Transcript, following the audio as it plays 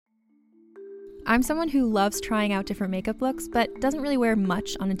I'm someone who loves trying out different makeup looks, but doesn't really wear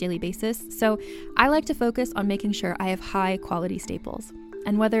much on a daily basis, so I like to focus on making sure I have high quality staples.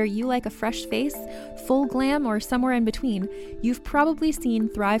 And whether you like a fresh face, full glam, or somewhere in between, you've probably seen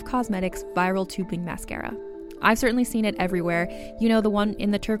Thrive Causemetics Viral Tubing Mascara. I've certainly seen it everywhere. You know, the one in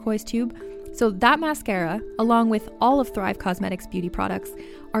the turquoise tube? So that mascara, along with all of Thrive Causemetics beauty products,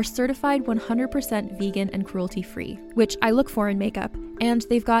 are certified 100% vegan and cruelty-free, which I look for in makeup, and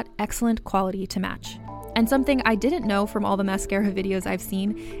they've got excellent quality to match. And something I didn't know from all the mascara videos I've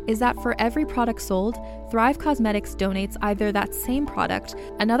seen is that for every product sold, Thrive Causemetics donates either that same product,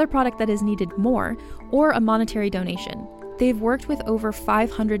 another product that is needed more, or a monetary donation. They've worked with over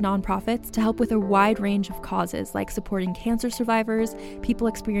 500 nonprofits to help with a wide range of causes like supporting cancer survivors, people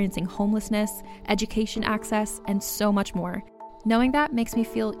experiencing homelessness, education access, and so much more. Knowing that makes me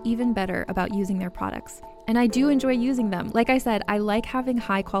feel even better about using their products. And I do enjoy using them. Like I said, I like having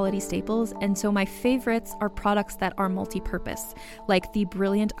high quality staples, and so my favorites are products that are multi-purpose, like the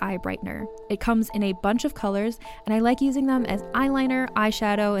Brilliant Eye Brightener. It comes in a bunch of colors, and I like using them as eyeliner,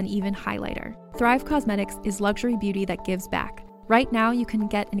 eyeshadow, and even highlighter. Thrive Causemetics is luxury beauty that gives back. Right now, you can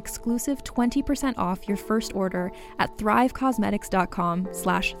get an exclusive 20% off your first order at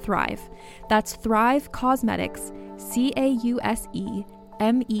thrivecausemetics.com/thrive. That's Thrive Causemetics,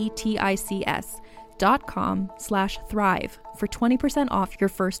 CAUSEMETICS.com/thrive for 20% off your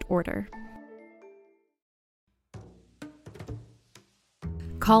first order.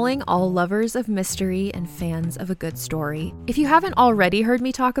 Calling all lovers of mystery and fans of a good story. If you haven't already heard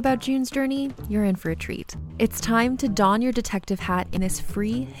me talk about June's Journey, you're in for a treat. It's time to don your detective hat in this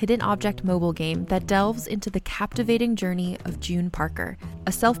free hidden object mobile game that delves into the captivating journey of June Parker,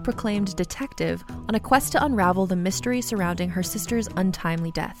 a self-proclaimed detective on a quest to unravel the mystery surrounding her sister's untimely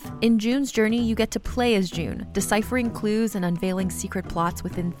death. In June's Journey, you get to play as June, deciphering clues and unveiling secret plots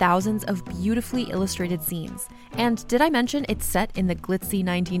within thousands of beautifully illustrated scenes. And did I mention it's set in the glitzy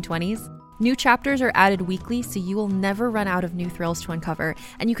 1920s? New chapters are added weekly, so you will never run out of new thrills to uncover,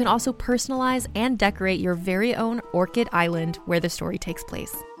 and you can also personalize and decorate your very own Orchid Island where the story takes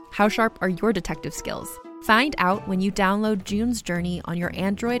place. How sharp are your detective skills? Find out when you download June's Journey on your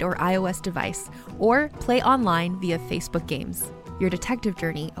Android or iOS device, or play online via Facebook Games. Your detective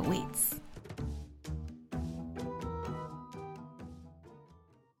journey awaits.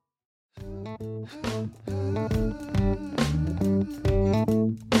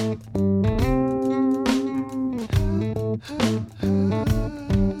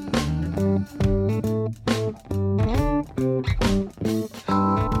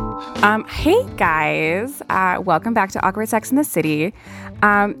 Hey guys, welcome back to Awkward Sex in the City.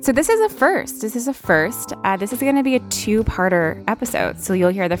 So this is a first. This is going to be a two-parter episode. So you'll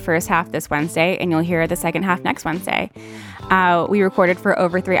hear the first half this Wednesday, and you'll hear the second half next Wednesday. We recorded for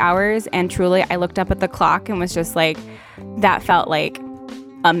over 3 hours, and truly, I looked up at the clock and was just like, that felt like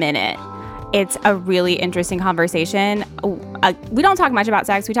a minute. It's a really interesting conversation. We don't talk much about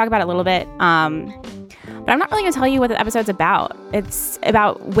sex. We talk about it a little bit. But I'm not really going to tell you what the episode's about. It's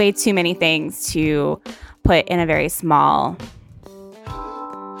about way too many things to put in a very small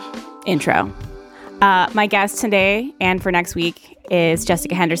intro. My guest today and for next week is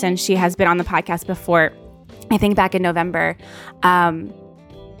Jessica Henderson. She has been on the podcast before, I think back in November. And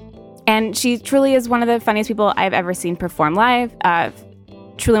she truly is one of the funniest people I've ever seen perform live.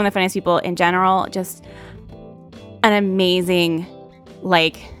 Truly one of the funniest people in general. Just an amazing,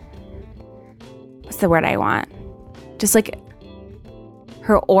 what's the word I want? Just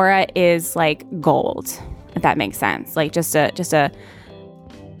her aura is like gold, if that makes sense. Just a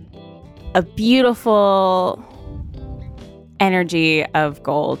beautiful energy of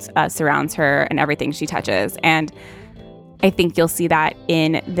gold surrounds her and everything she touches. And I think you'll see that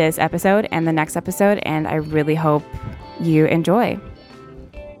in this episode and the next episode. And I really hope you enjoy.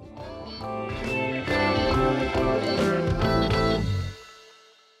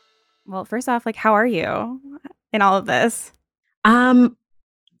 Well, first off, how are you in all of this?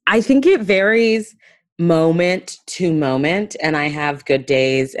 I think it varies moment to moment, and I have good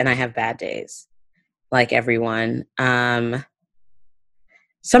days and I have bad days, like everyone.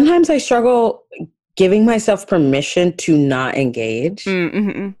 Sometimes I struggle giving myself permission to not engage.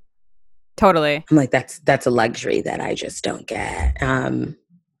 Mm-hmm. Totally. I'm like, that's a luxury that I just don't get.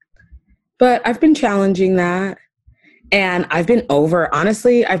 But I've been challenging that. And I've been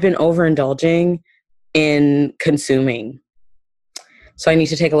overindulging in consuming. So I need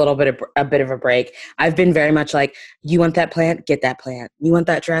to take a bit of a break. I've been very much like, you want that plant? Get that plant. You want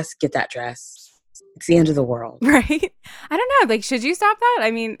that dress? Get that dress. It's the end of the world. Right? I don't know. Should you stop that?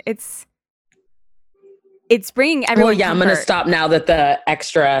 I mean, it's bringing everyone Well, yeah, comfort. I'm going to stop now that the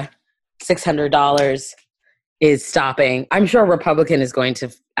extra $600 is stopping. I'm sure a Republican is going to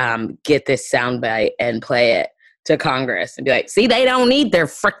get this soundbite and play it to Congress and be like, see, they don't need their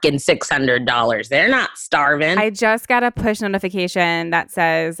freaking $600. They're not starving. I just got a push notification that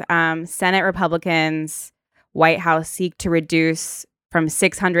says Senate Republicans, White House seek to reduce from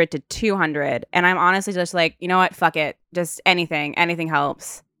 600 to 200. And I'm honestly just like, you know what? Fuck it. Just anything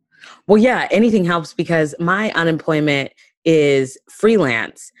helps. Well, yeah, anything helps because my unemployment is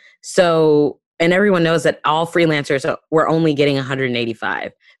freelance. So, and everyone knows that all freelancers were only getting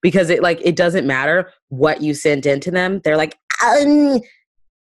 185 because it doesn't matter what you sent into them. They're like,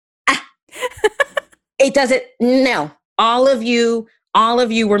 it doesn't. No, all of you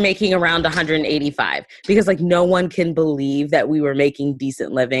were making around 185 because no one can believe that we were making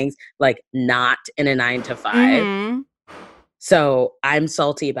decent livings, not in a 9-to-5. Mm-hmm. So I'm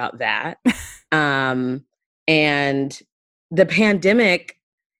salty about that. And the pandemic,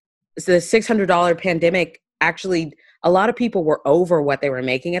 so the $600 pandemic, actually, a lot of people were over what they were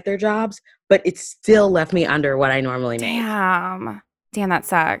making at their jobs, but it still left me under what I normally make. Damn, that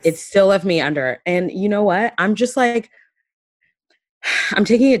sucks. It still left me under. And you know what? I'm just I'm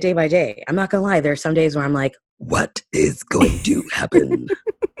taking it day by day. I'm not going to lie. There are some days where I'm like, what is going to happen?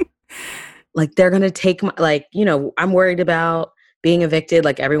 They're going to take my, I'm worried about being evicted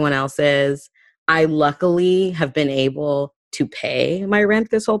like everyone else is. I luckily have been able to pay my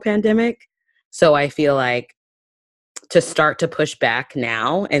rent this whole pandemic. So I feel like to start to push back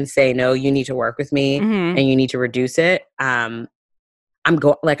now and say, no, you need to work with me and you need to reduce it. I'm having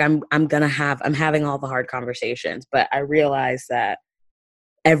all the hard conversations, but I realize that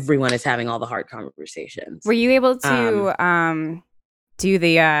everyone is having all the hard conversations. Were you able to do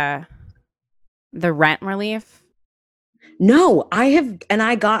the rent relief? No,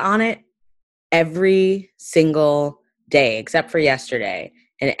 I got on it every single day except for yesterday.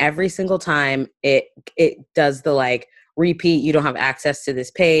 And every single time it does the repeat, you don't have access to this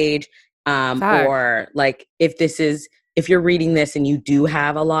page. Or if you're reading this and you do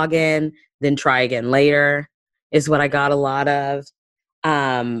have a login, then try again later is what I got a lot of.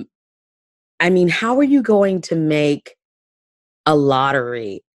 How are you going to make a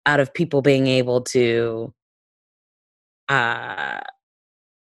lottery out of people being able to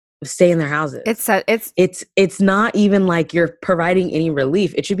stay in their houses? It's not even like you're providing any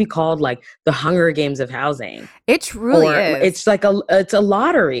relief. It should be called the Hunger Games of housing. It truly is. It's a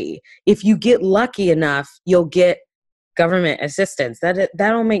lottery. If you get lucky enough, you'll get government assistance. That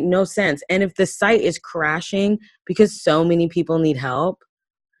don't make no sense. And if the site is crashing because so many people need help,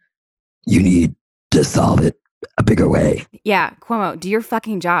 you need to solve it a bigger way. Yeah, Cuomo, do your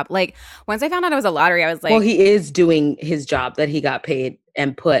fucking job. Once I found out it was a lottery, I was like, well, he is doing his job that he got paid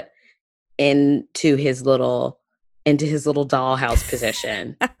and put into his little dollhouse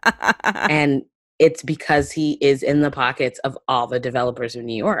position. And it's because he is in the pockets of all the developers of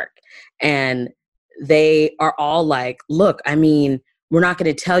New York. And they are all like, look, we're not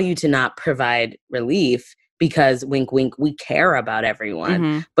going to tell you to not provide relief because wink, wink, we care about everyone.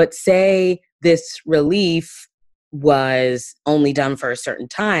 Mm-hmm. But say this relief was only done for a certain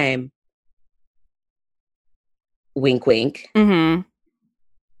time, wink, wink. Mm-hmm.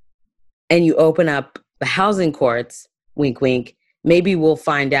 And you open up the housing courts, wink, wink, maybe we'll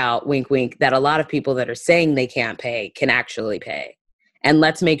find out, wink, wink, that a lot of people that are saying they can't pay can actually pay. And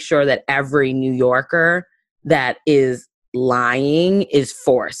let's make sure that every New Yorker that is lying is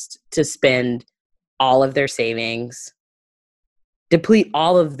forced to spend all of their savings, deplete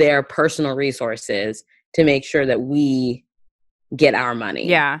all of their personal resources to make sure that we get our money.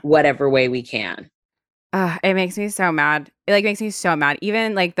 Yeah. Whatever way we can. It makes me so mad. It makes me so mad.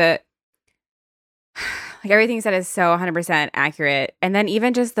 Even everything you said is so 100% accurate. And then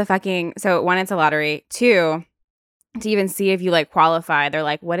even just the fucking, so one, it's a lottery. Two, to even see if you qualify, they're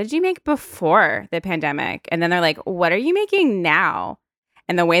like, what did you make before the pandemic? And then they're like, what are you making now?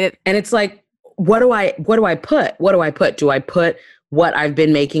 And the way that, and it's like, what do I put? What do I put? Do I put what I've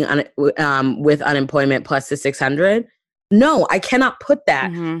been making with unemployment plus the 600? No, I cannot put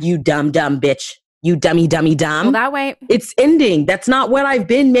that. Mm-hmm. You dumb bitch. You dummy dumb. Well, that way it's ending. That's not what I've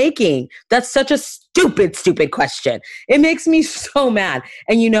been making. That's such a stupid question. It makes me so mad.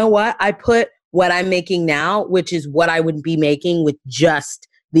 And you know what? I put what I'm making now, which is what I would be making with just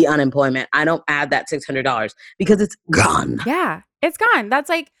the unemployment. I don't add that $600 because it's gone. Yeah, it's gone. That's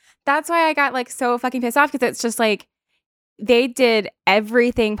why I got so fucking pissed off, because it's just they did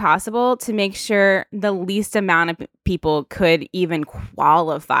everything possible to make sure the least amount of people could even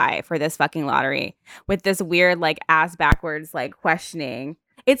qualify for this fucking lottery with this weird ass backwards questioning.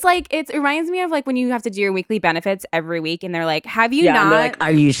 It's like, it reminds me of like when you have to do your weekly benefits every week and they're like, have you Yeah, not? and they're like,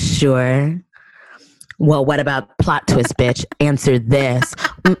 are you sure? Well, what about plot twist, bitch? Answer this.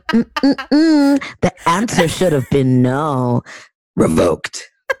 The answer should have been no. Revoked.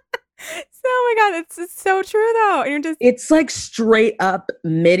 Oh my God, it's so true though. And you're just, It's like straight up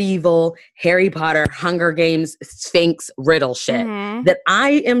medieval Harry Potter, Hunger Games, Sphinx riddle shit. Mhm. That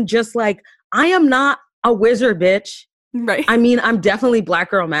I am just like, I am not a wizard, bitch. right. I mean, I'm definitely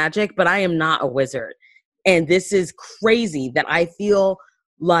Black Girl Magic, but I am not a wizard. And this is crazy that I feel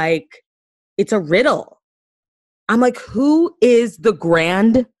like it's a riddle. I'm like, who is the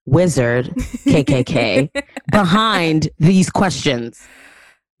grand wizard, KKK, behind these questions?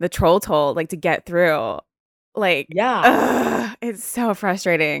 The troll told, like, to get through. Like, Yeah. it's so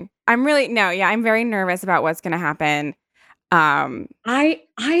frustrating. I'm very nervous about what's going to happen. I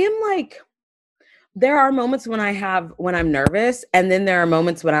am like, there are moments when I'm nervous, and then there are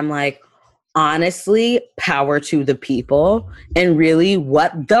moments when I'm like, honestly, power to the people, and really,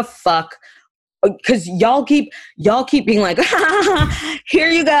 what the fuck? Because y'all keep being like, here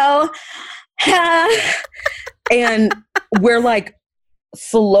you go, and we're like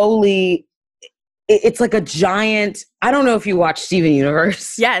slowly. It's like a giant. I don't know if you watch Steven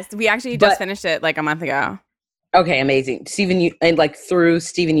Universe. Yes, we actually just finished it like a month ago. Okay, amazing. And like through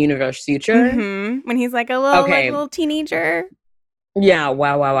Steven Universe Future, when he's like a little teenager. Yeah,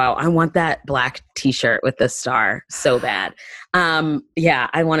 wow. I want that black T-shirt with the star so bad. Yeah,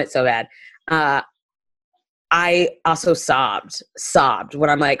 I want it so bad. I also sobbed when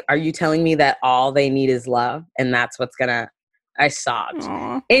I'm like, are you telling me that all they need is love? And that's what's I sobbed.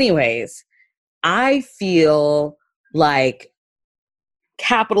 Aww. Anyways, I feel like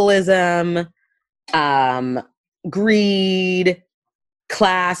capitalism, greed,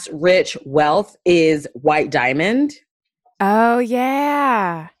 class, rich, wealth is white diamond. Oh,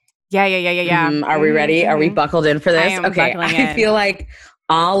 yeah. Yeah. Are we ready? Are we buckled in for this? Okay. I feel like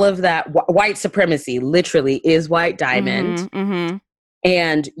all of that white supremacy literally is white diamond.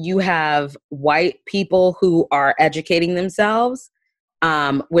 And you have white people who are educating themselves,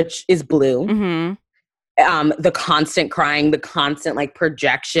 which is blue. The constant crying, the constant like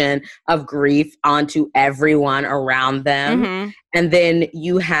projection of grief onto everyone around them. And then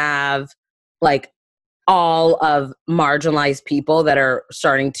you have like all of marginalized people that are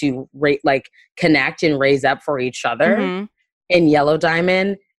starting to connect and raise up for each other in Yellow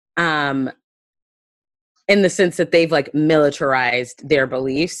Diamond, in the sense that they've like militarized their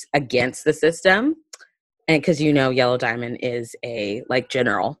beliefs against the system. And because Yellow Diamond is a like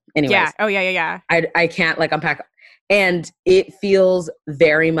general. Anyways, yeah. Oh yeah. I can't like unpack, and it feels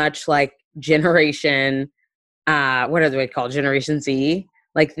very much like generation. What are they called? Generation Z.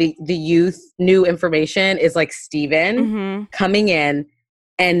 Like the youth, new information is like Steven coming in,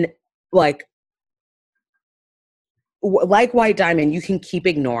 and like White Diamond, you can keep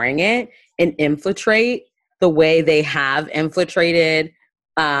ignoring it and infiltrate the way they have infiltrated.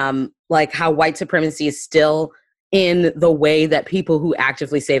 Like how white supremacy is still in the way that people who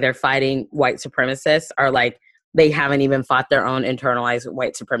actively say they're fighting white supremacists are like, they haven't even fought their own internalized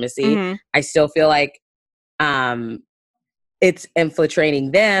white supremacy. I still feel like it's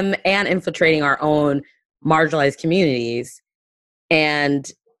infiltrating them and infiltrating our own marginalized communities.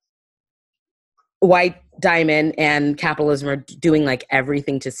 And White Diamond and capitalism are doing like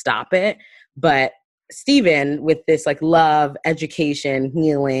everything to stop it. But Steven, with this like love, education,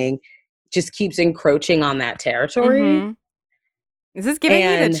 healing, just keeps encroaching on that territory. This is giving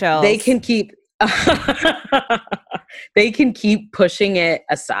me the chills. They can keep pushing it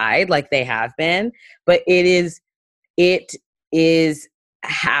aside like they have been, but it is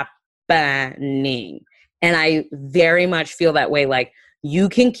happening. And I very much feel that way. Like you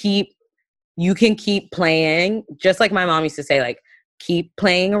can keep playing, just like my mom used to say, like, keep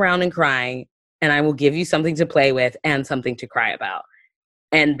playing around and crying, and I will give you something to play with and something to cry about.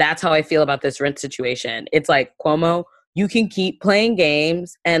 And that's how I feel about this rent situation. It's like, Cuomo, you can keep playing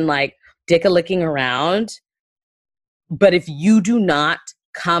games and like dick-a-licking around, but if you do not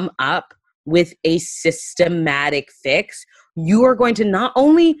come up with a systematic fix, you are going to not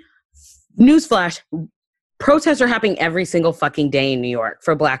only, newsflash, protests are happening every single fucking day in New York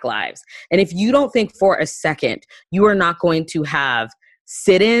for Black lives. And if you don't think for a second you are not going to have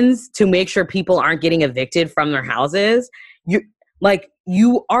sit-ins to make sure people aren't getting evicted from their houses,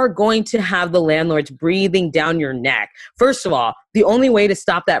 you are going to have the landlords breathing down your neck. First of all, the only way to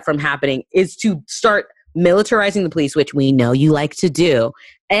stop that from happening is to start militarizing the police, which we know you like to do,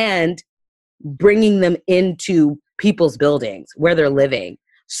 and bringing them into people's buildings where they're living.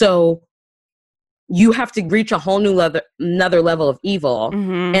 So you have to reach a whole new another level of evil,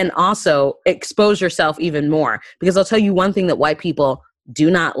 and also expose yourself even more. Because I'll tell you one thing that white people do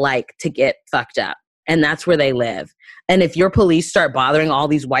not like to get fucked up, and that's where they live. And if your police start bothering all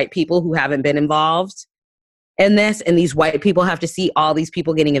these white people who haven't been involved in this, and these white people have to see all these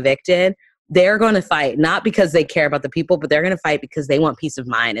people getting evicted, they're going to fight, not because they care about the people, but they're going to fight because they want peace of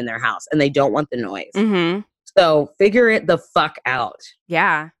mind in their house and they don't want the noise. So figure it the fuck out.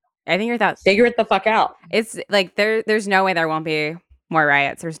 Yeah. I think your thoughts. Figure it the fuck out. It's like there's no way there won't be more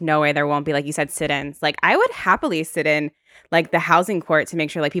riots. There's no way there won't be, like you said, sit-ins. Like I would happily sit in like the housing court to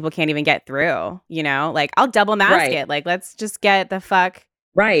make sure like people can't even get through, you know? Like I'll double mask it. Like let's just get the fuck.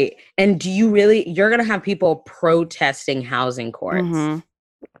 Right. And do you really, you're going to have people protesting housing courts.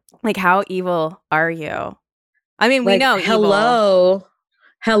 Like how evil are you? I mean, we like, know hello, evil.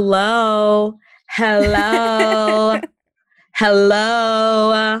 Hello. Hello.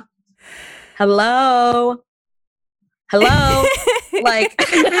 Hello. Hello. Hello. Like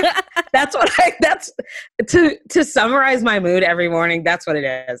that's to summarize my mood every morning. That's what it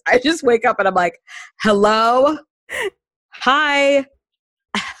is. I just wake up and I'm like, hello. Hi.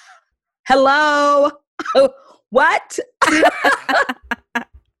 Hello. What?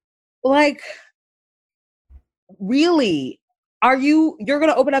 Like, really? You're going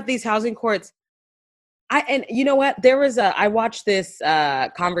to open up these housing courts? And you know what? I watched this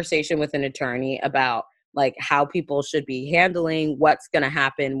conversation with an attorney about like how people should be handling what's going to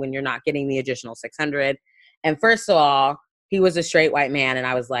happen when you're not getting the additional $600. And first of all, he was a straight white man. And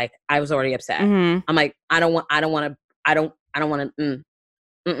I was already upset. I'm like, I don't want to,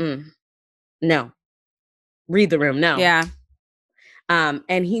 no. Read the room. No. Yeah.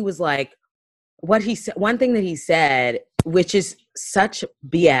 And he was like, one thing that he said, which is such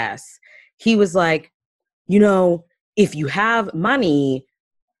BS. He was like, you know, if you have money,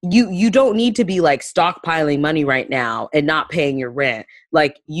 you don't need to be like stockpiling money right now and not paying your rent.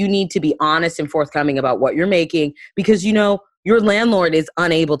 Like you need to be honest and forthcoming about what you're making because, you know, your landlord is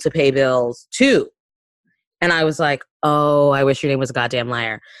unable to pay bills too. And I was like, oh, I wish your name was a goddamn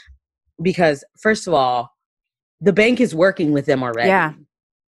liar. Because first of all, the bank is working with them already. Yeah.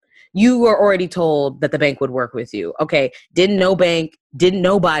 You were already told that the bank would work with you. Okay. Didn't no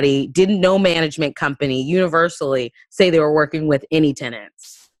management company universally say they were working with any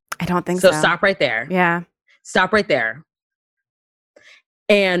tenants. I don't think so. So stop right there. Yeah. Stop right there.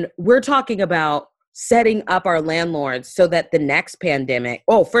 And we're talking about setting up our landlords so that the next pandemic.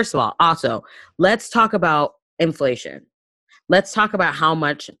 Oh, first of all, also, let's talk about inflation. Let's talk about how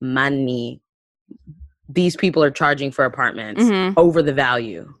much money these people are charging for apartments over the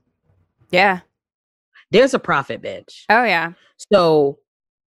value. Yeah. There's a profit, bitch. Oh, yeah. So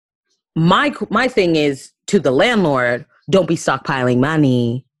my thing is to the landlord, don't be stockpiling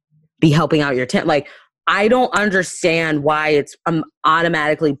money, be helping out your tenant. Like, I don't understand why it's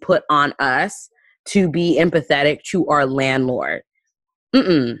automatically put on us to be empathetic to our landlord.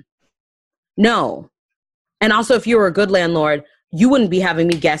 No. And also, if you were a good landlord, you wouldn't be having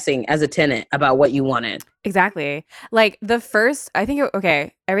me guessing as a tenant about what you wanted. Exactly. Like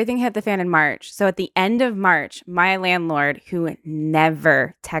everything hit the fan in March. So at the end of March, my landlord, who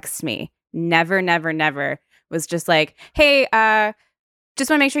never texts me, never, was just like, hey, just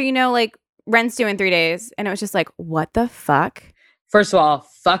want to make sure you know, like, rent's due in 3 days. And it was just like, what the fuck? First of all,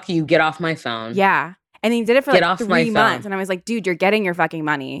 fuck you. Get off my phone. Yeah. And he did it for like 3 months. And I was like, dude, you're getting your fucking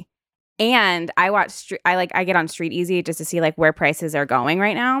money. And I get on Street Easy just to see like where prices are going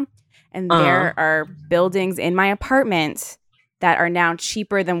right now. And there are buildings in my apartment that are now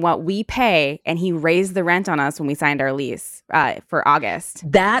cheaper than what we pay. And he raised the rent on us when we signed our lease for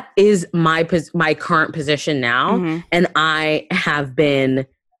August. That is my current position now. And I have been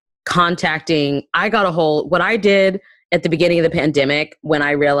contacting, what I did at the beginning of the pandemic, when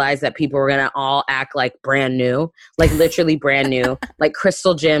I realized that people were going to all act like brand new, like literally brand new, like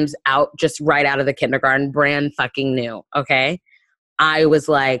crystal gems out, just right out of the kindergarten, brand fucking new. Okay. I was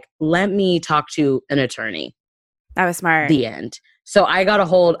like, let me talk to an attorney. That was smart. The end. So I got a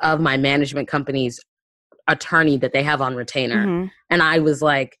hold of my management company's attorney that they have on retainer. And I was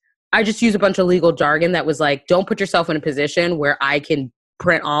like, I just use a bunch of legal jargon that was like, don't put yourself in a position where I can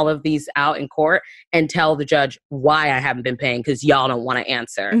print all of these out in court and tell the judge why I haven't been paying because y'all don't want to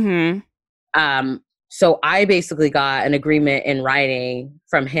answer. So I basically got an agreement in writing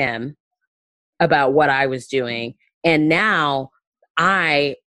from him about what I was doing. And now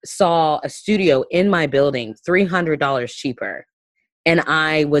I saw a studio in my building, $300 cheaper. And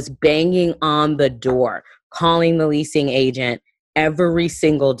I was banging on the door, calling the leasing agent every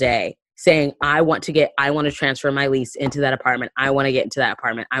single day, saying, I want to transfer my lease into that apartment. I want to get into that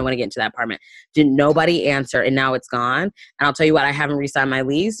apartment. I want to get into that apartment. Didn't nobody answer, and now it's gone. And I'll tell you what, I haven't re-signed my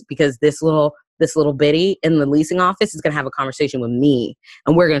lease because this little bitty in the leasing office is going to have a conversation with me,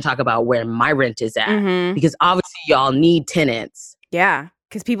 and we're going to talk about where my rent is at, because obviously y'all need tenants. Yeah,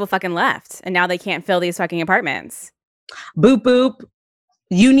 because people fucking left, and now they can't fill these fucking apartments. Boop, boop.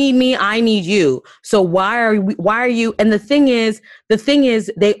 You need me, I need you. So why are you? And the thing is,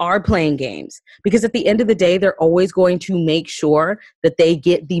 they are playing games, because at the end of the day, they're always going to make sure that they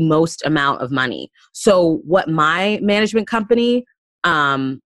get the most amount of money. So what my management company,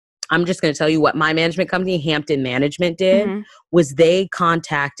 I'm just going to tell you what my management company, Hampton Management, did was they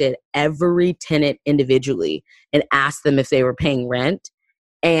contacted every tenant individually and asked them if they were paying rent.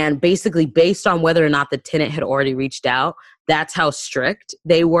 And basically, based on whether or not the tenant had already reached out, that's how strict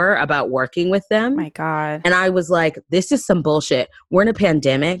they were about working with them. My God. And I was like, this is some bullshit. We're in a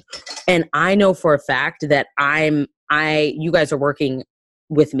pandemic. And I know for a fact that you guys are working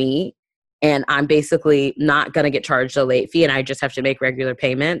with me, and I'm basically not going to get charged a late fee, and I just have to make regular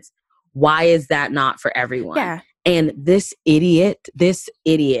payments. Why is that not for everyone? Yeah. And this idiot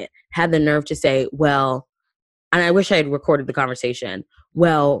had the nerve to say, well, and I wish I had recorded the conversation.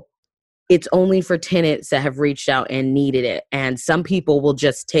 Well, it's only for tenants that have reached out and needed it. And some people will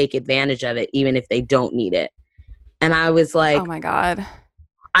just take advantage of it, even if they don't need it. And I was like, oh my God.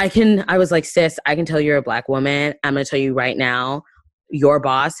 I was like, sis, I can tell you're a Black woman. I'm going to tell you right now, your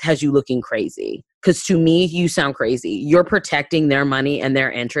boss has you looking crazy. Because to me, you sound crazy. You're protecting their money and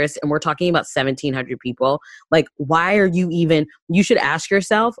their interests. And we're talking about 1,700 people. Like, why are you even, you should ask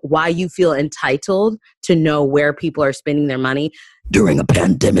yourself why you feel entitled to know where people are spending their money during a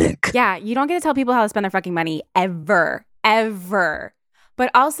pandemic. Yeah, you don't get to tell people how to spend their fucking money ever.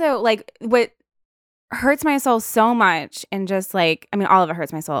 But also, like, what hurts my soul so much, and just like, I mean, all of it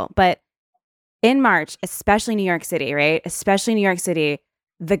hurts my soul. But in March, especially New York City, right? Especially New York City,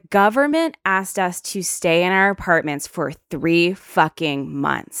 the government asked us to stay in our apartments for 3 fucking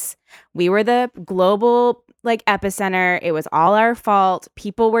months. We were the global epicenter. It was all our fault.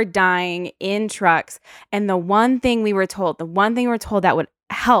 People were dying in trucks. And the one thing we were told that would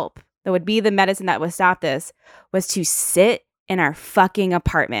help, that would be the medicine that would stop this, was to sit in our fucking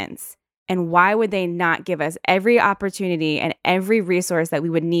apartments. And why would they not give us every opportunity and every resource that we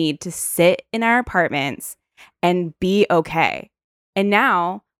would need to sit in our apartments and be okay? And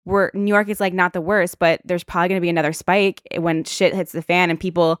now New York is not the worst, but there's probably going to be another spike when shit hits the fan and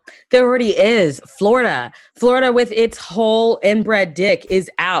people. There already is. Florida with its whole inbred dick is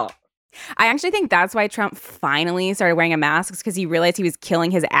out. I actually think that's why Trump finally started wearing a mask, because he realized he was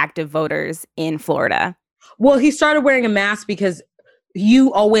killing his active voters in Florida. Well, he started wearing a mask because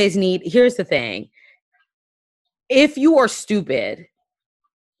you always need, here's the thing. If you are stupid,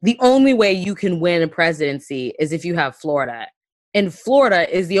 the only way you can win a presidency is if you have Florida. And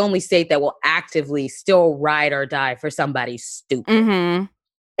Florida is the only state that will actively still ride or die for somebody stupid and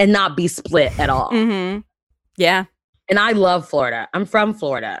not be split at all. Yeah. And I love Florida. I'm from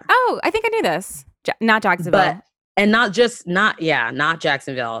Florida. Oh, I think I knew this. Not Jacksonville. Not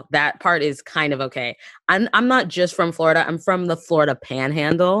Jacksonville. That part is kind of okay. I'm not just from Florida. I'm from the Florida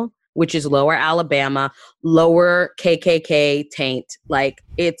Panhandle, which is lower Alabama, lower KKK taint.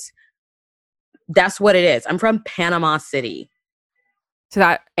 That's what it is. I'm from Panama City.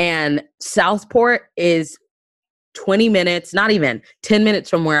 And Southport is 20 minutes, not even 10 minutes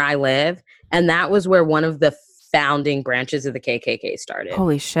from where I live. And that was where one of the founding branches of the KKK started.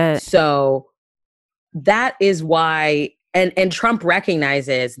 Holy shit. So that is why, and Trump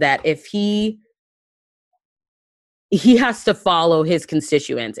recognizes that if he has to follow his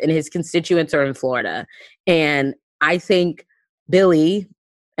constituents, and his constituents are in Florida. And I think Billy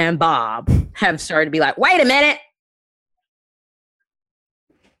and Bob have started to be like, wait a minute.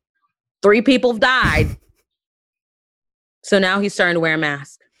 3 people have died. So now he's starting to wear a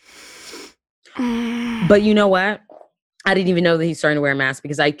mask. But you know what? I didn't even know that he's starting to wear a mask,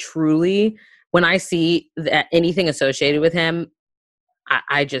 because I truly, when I see that anything associated with him,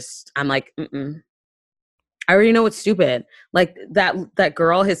 I'm like, mm-mm. I already know it's stupid. Like that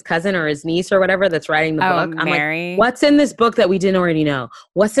girl, his cousin or his niece or whatever that's writing the book. I'm Mary. like, what's in this book that we didn't already know?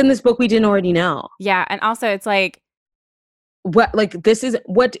 What's in this book we didn't already know? Yeah. And also it's like,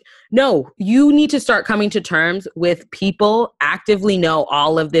 no, you need to start coming to terms with people actively know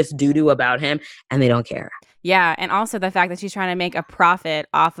all of this doo-doo about him and they don't care. Yeah. And also the fact that she's trying to make a profit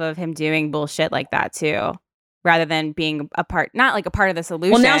off of him doing bullshit like that too, rather than being not like a part of the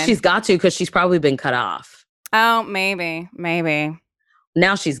solution. Well, now she's got to, because she's probably been cut off. Oh, maybe.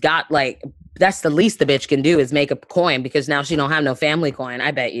 Now she's got that's the least the bitch can do is make a coin, because now she don't have no family coin.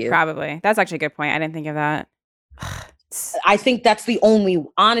 I bet you. Probably. That's actually a good point. I didn't think of that. I think that's the only,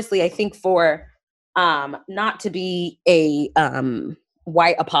 honestly, I think for, not to be a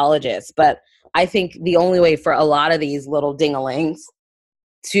white apologist, but I think the only way for a lot of these little dingalings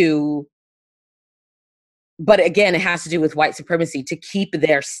to, but again, it has to do with white supremacy, to keep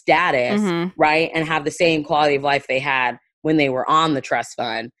their status, right, and have the same quality of life they had when they were on the trust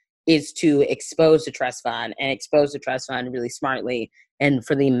fund, is to expose the trust fund and expose the trust fund really smartly and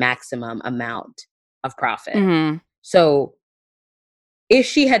for the maximum amount of profit. So if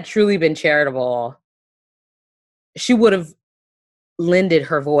she had truly been charitable, she would have lended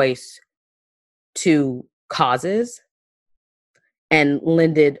her voice to causes and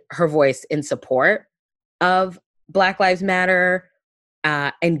lended her voice in support of Black Lives Matter,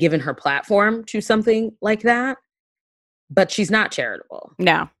 and given her platform to something like that. But she's not charitable.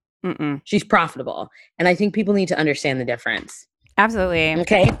 No. She's profitable. And I think people need to understand the difference. Absolutely.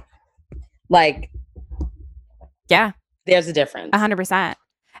 Okay? Like, yeah. There's a difference. 100%.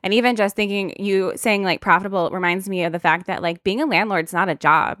 And even just thinking, you saying like profitable reminds me of the fact that like being a landlord's not a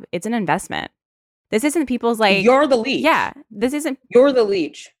job. It's an investment. This isn't people's like... You're the leech. Yeah. This isn't... You're the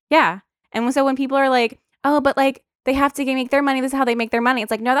leech. Yeah. And so when people are like, oh, but like they have to make their money. This is how they make their money.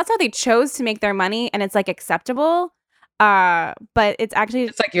 It's like, no, that's how they chose to make their money. And it's like acceptable. But it's actually...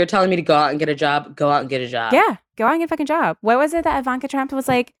 It's like you're telling me to go out and get a job. Go out and get a job. Yeah. Go out and get a fucking job. What was it that Ivanka Trump was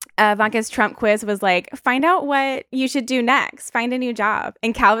like? Ivanka's Trump quiz was like, find out what you should do next. Find a new job.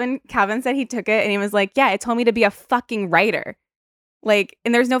 And Calvin said he took it and he was like, yeah, it told me to be a fucking writer. Like,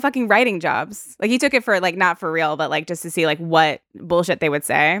 and there's no fucking writing jobs. Like, he took it for like, not for real, but like just to see like what bullshit they would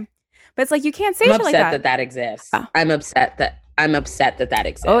say. But it's like, you can't say shit like that. I'm upset that exists. Oh. I'm upset that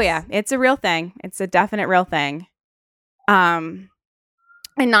exists. Oh yeah. It's a real thing. It's a definite real thing.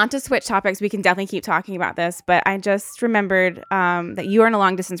 And not to switch topics, we can definitely keep talking about this, but I just remembered that you are in a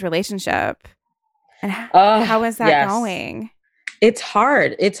long distance relationship. And how is that going? It's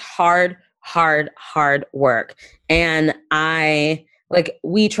hard. It's hard work. And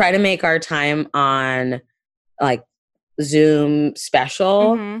we try to make our time on like Zoom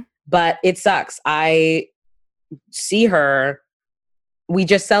special, but it sucks. I see her. We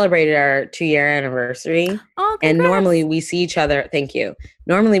just celebrated our 2-year anniversary. Oh, and normally we see each other. Thank you.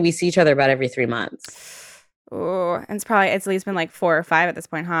 Normally we see each other about every 3 months. Oh, and it's at least been like 4 or 5 at this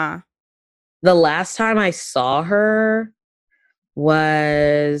point, huh? The last time I saw her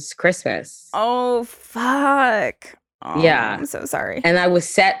was Christmas. Oh, fuck. Oh, yeah. I'm so sorry. And I was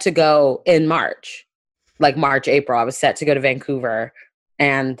set to go in March, like March, April. I was set to go to Vancouver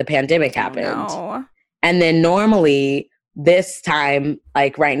and the pandemic happened. Oh, no. And then normally this time,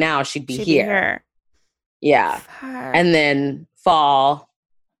 like right now, she'd be here. Yeah. Fuck. And then fall,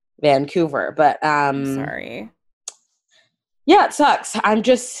 Vancouver. But I'm sorry. Yeah, it sucks. I'm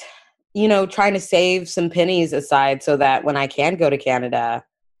just, trying to save some pennies aside so that when I can go to Canada,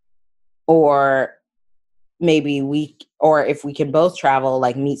 or maybe if we can both travel,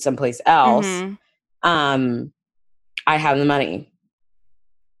 like meet someplace else, I have the money.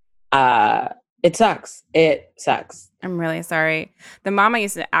 It sucks. I'm really sorry. The mom I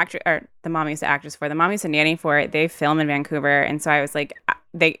used to nanny for, they film in Vancouver, and so I was like,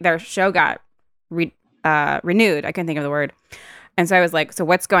 their show got renewed. I couldn't think of the word, and so I was like, so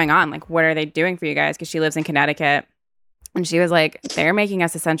what's going on? Like, what are they doing for you guys? Because she lives in Connecticut, and she was like, they're making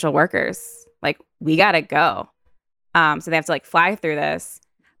us essential workers. Like, we gotta go. So they have to like fly through this.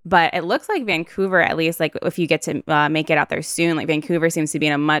 But it looks like Vancouver, at least, like if you get to make it out there soon, like Vancouver seems to be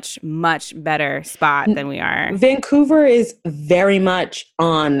in a much, much better spot than we are. Vancouver is very much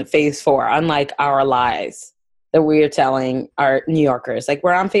on phase 4, unlike our lies that we are telling our New Yorkers. Like,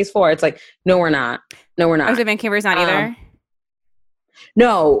 we're on phase 4. It's like, no, we're not. Oh, so Vancouver's not either?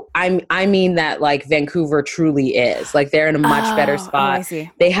 No, I mean that like Vancouver truly is. Like, they're in a much better spot. I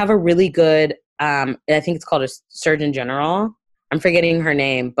see. They have a really good, I think it's called a Surgeon General. I'm forgetting her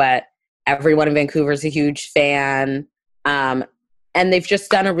name, but everyone in Vancouver is a huge fan. And they've just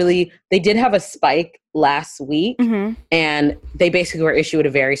done they did have a spike last week, and they basically were issued a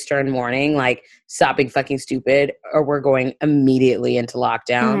very stern warning, like, stop being fucking stupid or we're going immediately into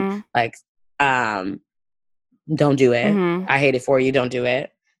lockdown. Like, don't do it. I hate it for you. Don't do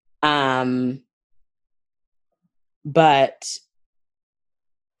it. But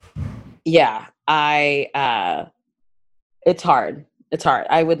yeah, it's hard.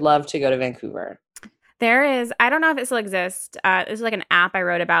 I would love to go to Vancouver. There is, I don't know if it still exists. This is like an app I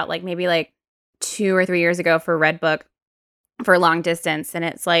wrote about like maybe like 2 or 3 years ago for Redbook for long distance. And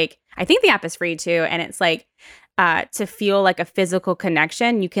it's like, I think the app is free too. And it's like, to feel like a physical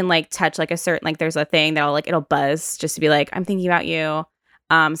connection, you can like touch like a certain, like there's a thing that'll like, it'll buzz just to be like, I'm thinking about you.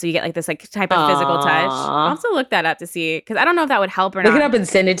 So you get like this like type of physical touch. I'll have to look that up to see, because I don't know if that would help or not. Look it up and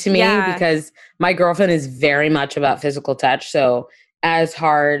send it to me because my girlfriend is very much about physical touch. So as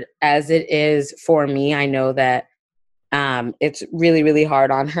hard as it is for me, I know that it's really, really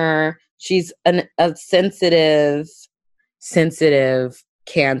hard on her. She's a sensitive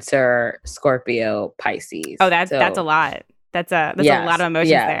Cancer, Scorpio, Pisces. Oh, that's a lot. That's a lot of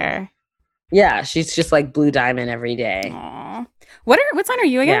emotions there. Yeah, she's just like blue diamond every day. Aww. What sign are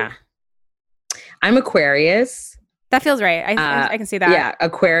you again? Yeah. I'm Aquarius. That feels right. I can see that. Yeah,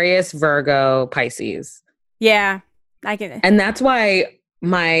 Aquarius, Virgo, Pisces. Yeah, I can. And that's why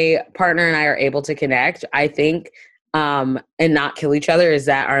my partner and I are able to connect, I think, and not kill each other, is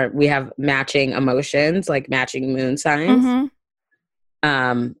that we have matching emotions, like matching moon signs.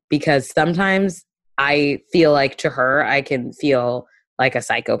 Mm-hmm. Because sometimes I feel like to her, I can feel like a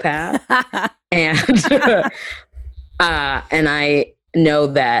psychopath. and I know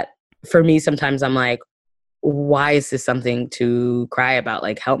that for me, sometimes I'm like, why is this something to cry about?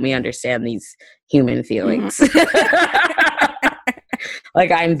 Like, help me understand these human feelings. Mm-hmm.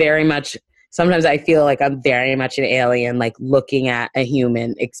 Like, I'm very much, sometimes I feel like I'm very much an alien, like looking at a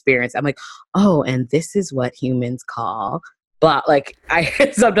human experience. I'm like, oh, and this is what humans call, but like,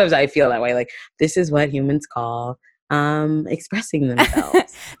 sometimes I feel that way. Like, this is what humans call expressing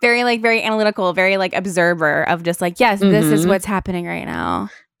themselves. Very analytical, very like observer of just like, yes, mm-hmm. This is what's happening right now.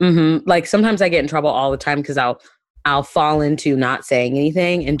 Mm-hmm. Like sometimes I get in trouble all the time because I'll fall into not saying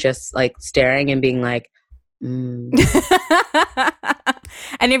anything and just like staring and being like, And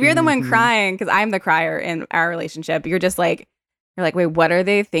if you're the one crying, because I'm the crier in our relationship, you're like, wait, what are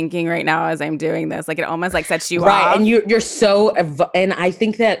they thinking right now as I'm doing this? Like it almost like sets you right, off. And you're so, and I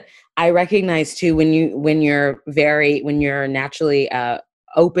think that I recognize too when you're naturally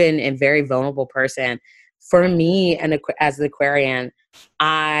open and very vulnerable person. For me, and as the Aquarian,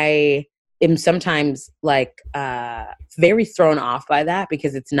 I am sometimes like very thrown off by that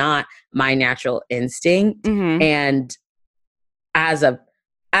because it's not my natural instinct. Mm-hmm. And as an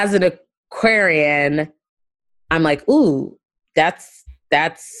Aquarian, I'm like, ooh, that's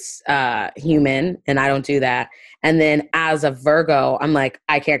human, and I don't do that. And then as a Virgo, I'm like,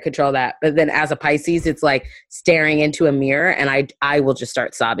 I can't control that. But then as a Pisces, it's like staring into a mirror, and I will just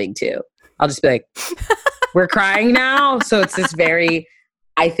start sobbing too. I'll just be like, we're crying now. So it's this very,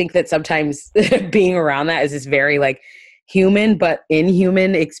 I think that sometimes being around that is this very like human but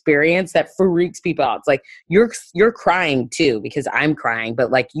inhuman experience that freaks people out. It's like you're crying too because I'm crying,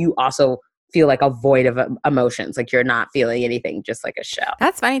 but like you also feel like a void of emotions, like you're not feeling anything, just like a shell.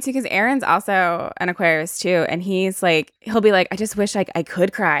 That's funny too, because Aaron's also an Aquarius too, and he's like, he'll be like, I just wish I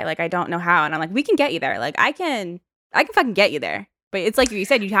could cry, like I don't know how, and I'm like, we can get you there, like I can fucking get you there, but it's like you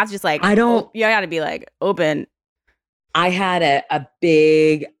said, you have to just like, you gotta be like open. I had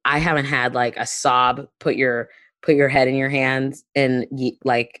I haven't had like a sob, put your head in your hands in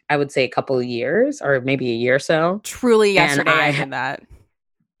like I would say a couple of years or maybe a year or so. Truly yesterday I did that.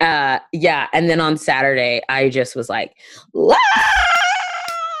 Yeah. And then on Saturday, I just was like,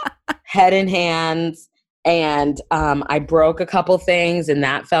 head in hands. And I broke a couple things and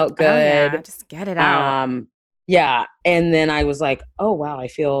that felt good. Oh, yeah. Just get it out. Yeah. And then I was like, oh, wow, I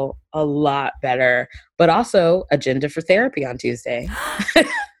feel a lot better. But also agenda for therapy on Tuesday.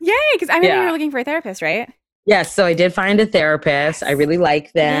 Yay. Because I remember you were looking for a therapist, right? Yes. So I did find a therapist. I really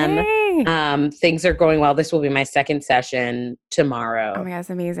like them. Yay. Things are going well. This will be my second session tomorrow. Oh my God, that's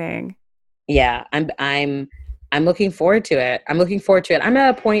amazing. Yeah, I'm looking forward to it. I'm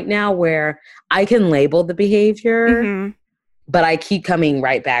at a point now where I can label the behavior, mm-hmm. but I keep coming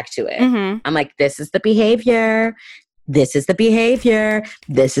right back to it. Mm-hmm. I'm like, this is the behavior. This is the behavior.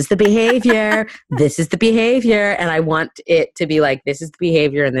 This is the behavior. This is the behavior. And I want it to be like, this is the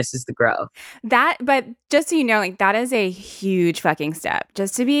behavior and this is the growth. But just so you know, like that is a huge fucking step.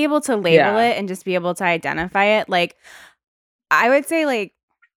 Just to be able to label it and just be able to identify it. Like, I would say like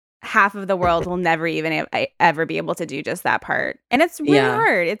half of the world will never even ever be able to do just that part. And it's really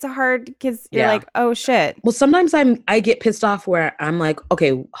hard. It's hard because you're like, oh shit. Well, sometimes I get pissed off where I'm like,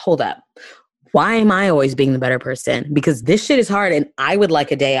 okay, hold up. Why am I always being the better person? Because this shit is hard and I would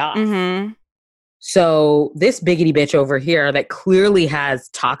like a day off. Mm-hmm. So this biggity bitch over here that clearly has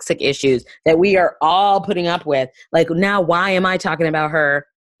toxic issues that we are all putting up with, like now why am I talking about her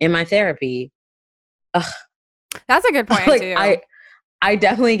in my therapy? Ugh. That's a good point like, too. I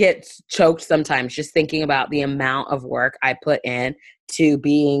definitely get choked sometimes just thinking about the amount of work I put in to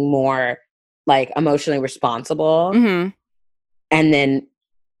being more like emotionally responsible. Mm-hmm. And then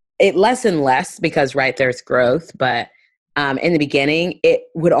it less and less because, right, there's growth. But in the beginning, it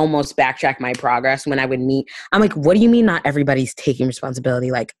would almost backtrack my progress when I would meet. I'm like, what do you mean not everybody's taking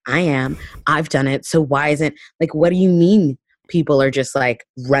responsibility? Like, I am. I've done it. So why isn't, like, what do you mean people are just like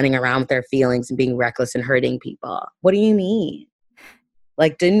running around with their feelings and being reckless and hurting people? What do you mean?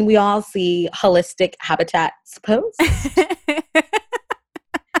 Like, didn't we all see Holistic Habitat's post?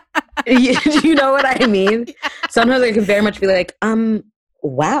 You know what I mean? Sometimes I can very much be like,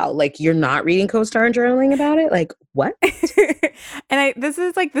 wow, like you're not reading CoStar and journaling about it? Like, what? And this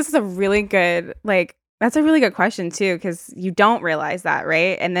is a really good, like, that's a really good question too, because you don't realize that,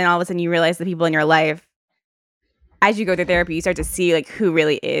 right? And then all of a sudden you realize the people in your life, as you go through therapy, you start to see like who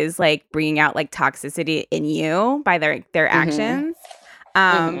really is like bringing out like toxicity in you by their actions.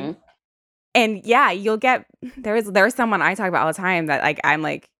 And yeah, you'll get, there's someone I talk about all the time that like, I'm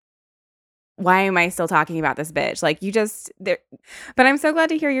like, why am I still talking about this bitch? Like you just there. But I'm so glad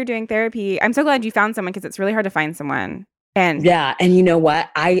to hear you're doing therapy. I'm so glad you found someone because it's really hard to find someone. And yeah, and you know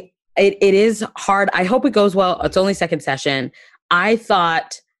what? It is hard. I hope it goes well. It's only second session. I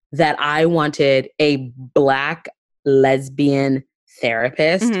thought that I wanted a Black lesbian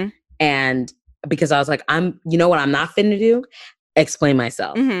therapist, and because I was like, you know what I'm not finna do? Explain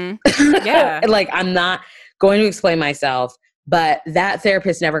myself. Yeah, like I'm not going to explain myself. But that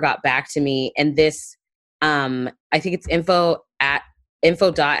therapist never got back to me. And this, I think it's info.at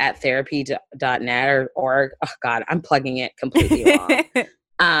therapy.net or org. Oh God, I'm plugging it completely wrong.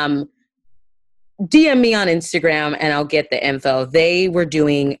 DM me on Instagram and I'll get the info. They were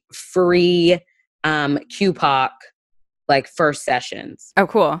doing free QPOC like first sessions. Oh,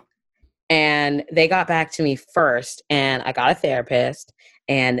 cool. And they got back to me first, and I got a therapist,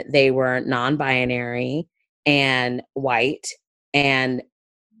 and they were non-binary and white. And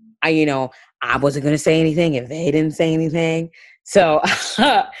I wasn't going to say anything if they didn't say anything. So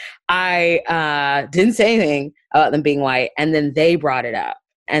I didn't say anything about them being white. And then they brought it up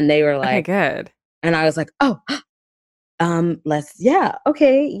and they were like, okay, good. And I was like,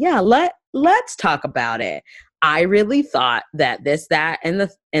 let's talk about it. I really thought that this, that, and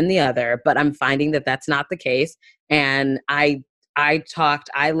the other, but I'm finding that that's not the case. And I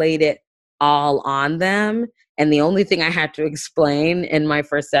laid it all on them. And the only thing I had to explain in my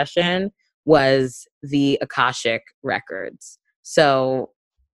first session was the Akashic records. So,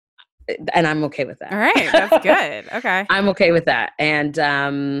 and I'm okay with that. All right. That's good. Okay. I'm okay with that. And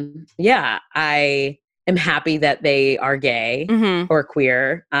I am happy that they are gay or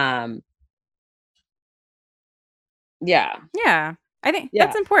queer. Yeah. I think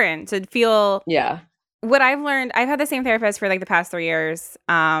that's important to feel. Yeah. What I've learned, I've had the same therapist for like the past 3 years.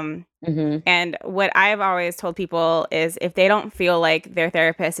 And what I've always told people is if they don't feel like their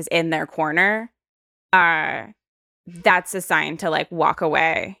therapist is in their corner, that's a sign to like walk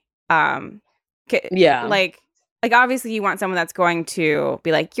away. Like obviously you want someone that's going to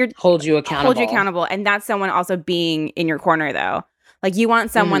be like, hold you accountable. And that's someone also being in your corner though. Like you want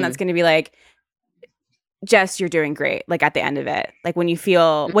someone that's going to be like, Jess, you're doing great. Like at the end of it, like when you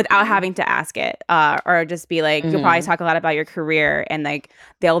feel without having to ask it, or just be like, you'll probably talk a lot about your career and like,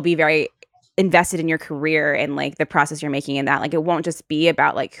 they'll be very invested in your career and like the process you're making in that. Like, it won't just be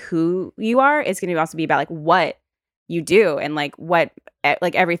about like who you are. It's going to also be about like what you do and like what,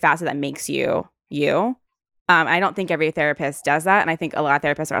 like every facet that makes you, you. I don't think every therapist does that. And I think a lot of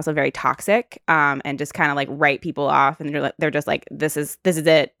therapists are also very toxic, and just kind of like write people off. And they're just like, this is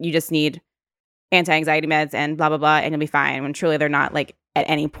it. You just need anti-anxiety meds and blah, blah, blah, and you'll be fine. When truly they're not like at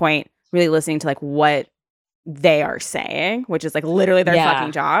any point really listening to like what they are saying, which is like literally their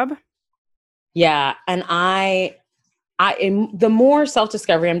fucking job. Yeah. And the more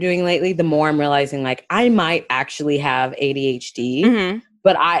self-discovery I'm doing lately, the more I'm realizing like I might actually have ADHD.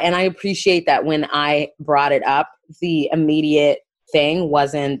 But I appreciate that when I brought it up, the immediate thing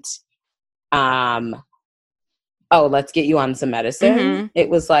wasn't, let's get you on some medicine. It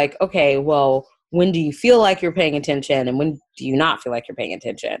was like, okay, well, when do you feel like you're paying attention and when do you not feel like you're paying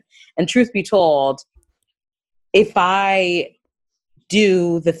attention? And truth be told, if I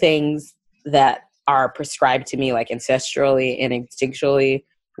do the things that are prescribed to me, like ancestrally and instinctually,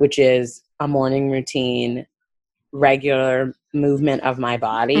 which is a morning routine, regular movement of my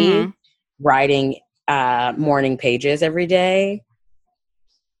body, writing morning pages every day,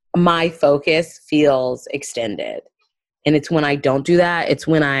 my focus feels extended. And it's when I don't do that, it's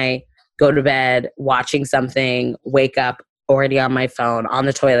when I go to bed watching something, wake up already on my phone, on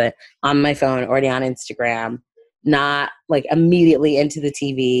the toilet, on my phone, already on Instagram, not like immediately into the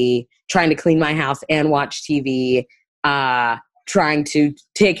TV, trying to clean my house and watch TV, trying to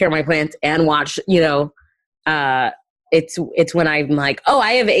take care of my plants and watch, it's when I'm like, oh,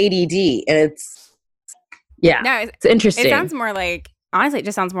 I have ADD, and No, it's interesting. It sounds more like, honestly, it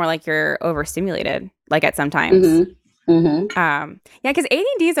just sounds more like you're overstimulated, like at some times. Yeah, because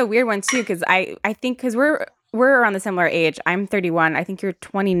ADD is a weird one too. Because I think because we're around the similar age. I'm 31. I think you're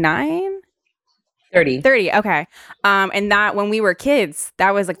 29. 30. Okay. And that when we were kids,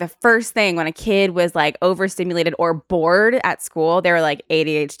 that was like the first thing when a kid was like overstimulated or bored at school, they were like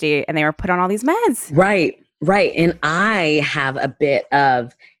ADHD and they were put on all these meds. Right. And I have a bit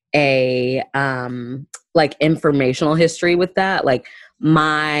of a like informational history with that. Like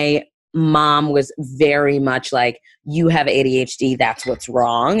my mom was very much like, you have ADHD, that's what's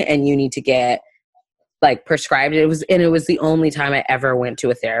wrong, and you need to get like prescribed. It was the only time I ever went to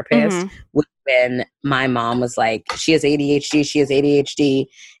a therapist when my mom was like, she has ADHD.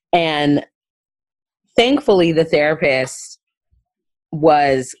 And thankfully the therapist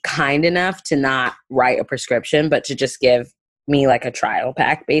was kind enough to not write a prescription, but to just give me like a trial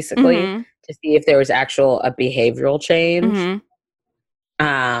pack basically to see if there was a behavioral change.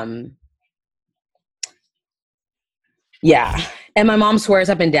 Yeah. And my mom swears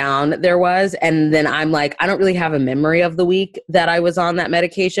up and down there was. And then I'm like, I don't really have a memory of the week that I was on that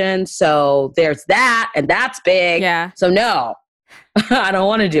medication. So there's that. And that's big. Yeah. So no, I don't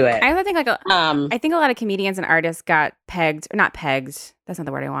want to do it. I also think like, I think a lot of comedians and artists got pegged, or not pegged. That's not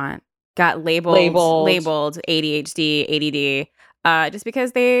the word I want. Got labeled ADHD, ADD, just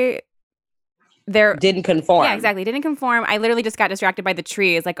because they didn't conform. Yeah, exactly. Didn't conform. I literally just got distracted by the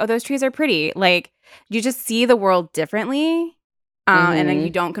trees. Like, oh, those trees are pretty. Like, you just see the world differently. And then you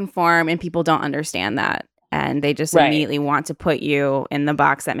don't conform and people don't understand that. And they just immediately want to put you in the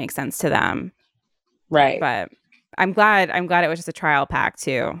box that makes sense to them. Right. But I'm glad it was just a trial pack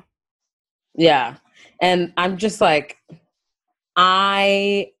too. Yeah. And I'm just like,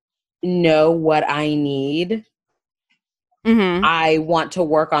 I know what I need. I want to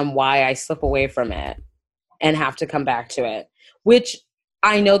work on why I slip away from it and have to come back to it, which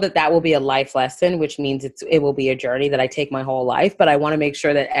I know that will be a life lesson, which means it will be a journey that I take my whole life. But I want to make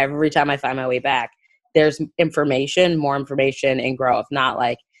sure that every time I find my way back, there's more information and growth, not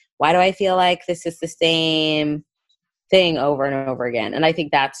like, why do I feel like this is the same thing over and over again? And I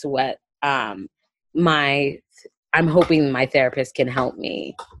think that's what I'm hoping my therapist can help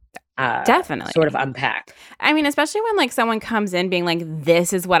me definitely sort of unpack. I mean, especially when like someone comes in being like,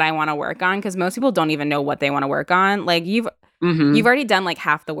 this is what I want to work on, because most people don't even know what they want to work on. Like you've already done like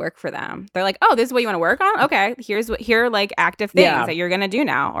half the work for them. They're like, oh, this is what you want to work on? Okay, here are like active things that you're gonna do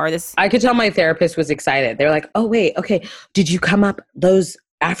now. Or this. I could tell my therapist was excited. They're like, oh wait, okay, did you come up those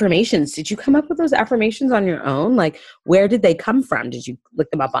affirmations? Did you come up with those affirmations on your own? Like, where did they come from? Did you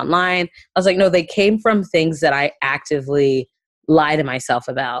look them up online? I was like, no, they came from things that I actively lie to myself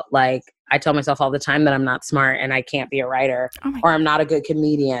about. Like, I tell myself all the time that I'm not smart and I can't be a writer or I'm not a good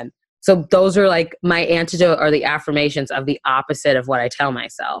comedian. So those are like my antidote, or the affirmations of the opposite of what I tell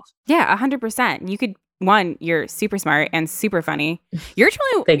myself. Yeah, 100%. You could, you're super smart and super funny. You're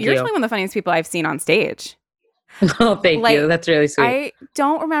truly one of the funniest people I've seen on stage. Oh, thank you. That's really sweet. I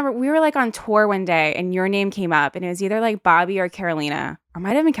don't remember. We were like on tour one day and your name came up and it was either like Bobby or Carolina, or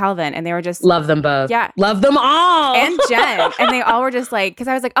might have been Calvin. And they were just... Love them both. Yeah. Love them all. And Jen. And they all were just like... Because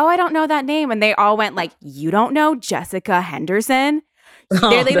I was like, oh, I don't know that name. And they all went like, you don't know Jessica Henderson?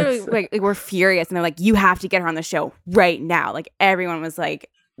 They literally were furious. And they're like, you have to get her on the show right now. Like everyone was like,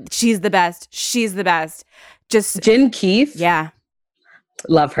 she's the best. She's the best. Just... Jen Keefe? Yeah.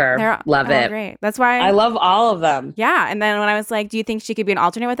 Love her. Love it. Great. That's why I love all of them. Yeah. And then when I was like, do you think she could be an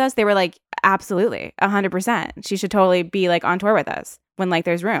alternate with us? They were like, absolutely. 100%. She should totally be like on tour with us when like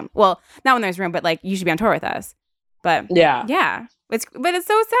there's room. Well, not when there's room, but like you should be on tour with us. But yeah. It's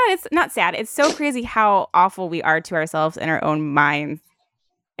so sad. It's not sad. It's so crazy how awful we are to ourselves in our own minds.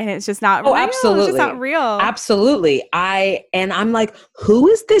 And it's just not real. Absolutely. It's just not real. Absolutely. I'm like, who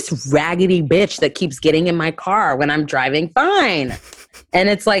is this raggedy bitch that keeps getting in my car when I'm driving fine? And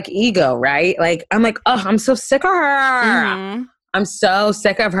it's like ego, right? Like, I'm like, oh, I'm so sick of her. I'm so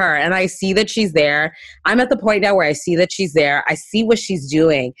sick of her. And I see that she's there. I'm at the point now where I see that she's there. I see what she's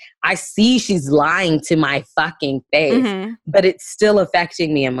doing. I see she's lying to my fucking face, but it's still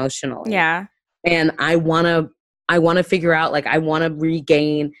affecting me emotionally. Yeah. And I want to figure out, like, I want to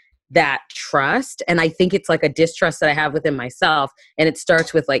regain that trust. And I think it's like a distrust that I have within myself. And it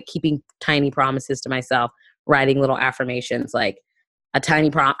starts with like keeping tiny promises to myself, writing little affirmations, like a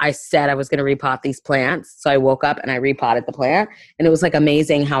tiny I said I was going to repot these plants. So I woke up and I repotted the plant. And it was like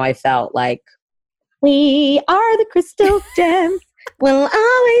amazing how I felt like, we are the crystal gems. We'll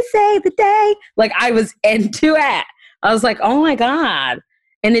always save the day. Like I was into it. I was like, oh my God.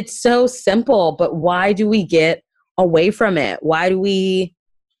 And it's so simple, but why do we get away from it? Why do we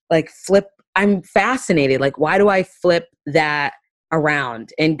like flip? I'm fascinated. Like, why do I flip that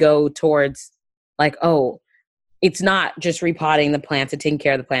around and go towards like, oh, it's not just repotting the plants and taking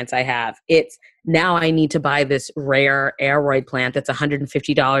care of the plants I have. It's now I need to buy this rare aroid plant that's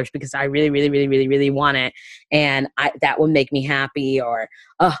 $150 because I really, really, really, really, really want it. And that will make me happy. Or,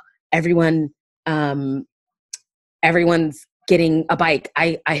 oh, everyone's getting a bike.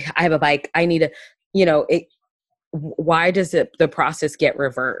 I have a bike. I need why does the process get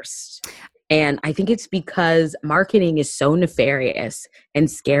reversed? And I think it's because marketing is so nefarious and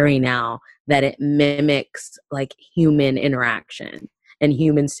scary now that it mimics like human interaction and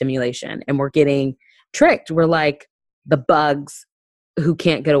human stimulation. And we're getting tricked. We're like the bugs who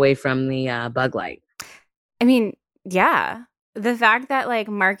can't get away from the bug light. I mean, yeah. The fact that like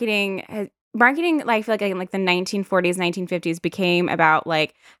marketing, like I feel like in like the 1940s, 1950s became about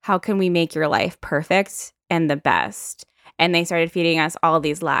like, how can we make your life perfect and the best? And they started feeding us all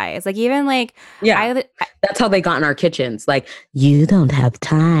these lies. Like even like, yeah, that's how they got in our kitchens. Like, you don't have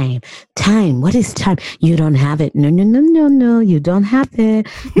time. Time. What is time? You don't have it. No. You don't have it.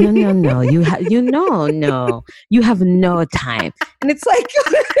 No. No. You have no time. And it's like,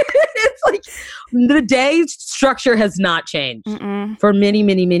 it's like the day structure has not changed for many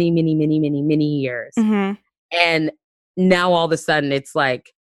years. Mm-hmm. And now all of a sudden it's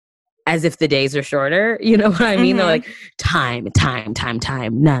like, as if the days are shorter. You know what I mean? They're like, time,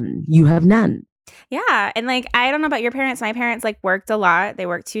 none. You have none. Yeah. And like, I don't know about your parents. My parents like worked a lot. They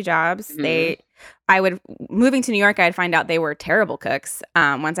worked 2 jobs. Moving to New York, I'd find out they were terrible cooks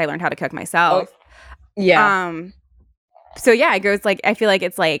once I learned how to cook myself. Oh, yeah. So yeah, it goes like, I feel like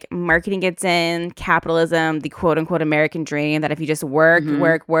it's like marketing gets in, capitalism, the quote unquote American dream that if you just work,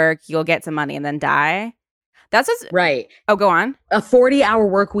 you'll get some money and then die. That's what's right. Oh, go on. A 40-hour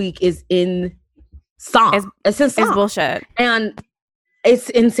work week is insane. It's bullshit. And it's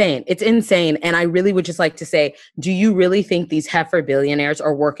insane. It's insane. And I really would just like to say, do you really think these heifer billionaires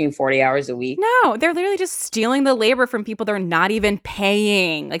are working 40 hours a week? No, they're literally just stealing the labor from people they're not even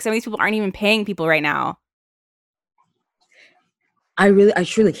paying. Like some of these people aren't even paying people right now. I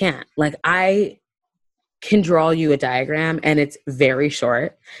truly can't. Like I can draw you a diagram and it's very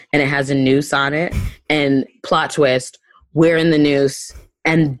short and it has a noose on it and plot twist, we're in the noose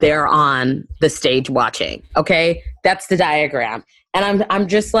and they're on the stage watching. Okay. That's the diagram. And I'm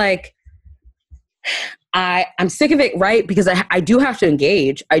just like, I'm sick of it. Right. Because I do have to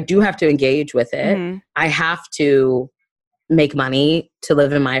engage. I do have to engage with it. Mm-hmm. I have to make money to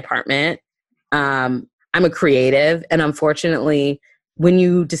live in my apartment. I'm a creative and unfortunately, when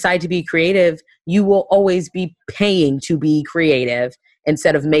you decide to be creative, you will always be paying to be creative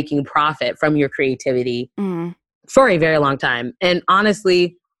instead of making profit from your creativity for a very long time. And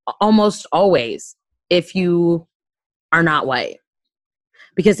honestly, almost always if you are not white.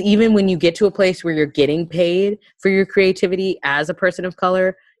 Because even when you get to a place where you're getting paid for your creativity as a person of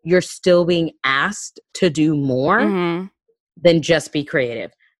color, you're still being asked to do more than just be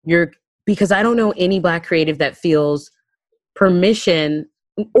creative. Because I don't know any Black creative that feels permission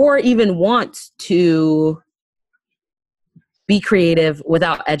or even wants to be creative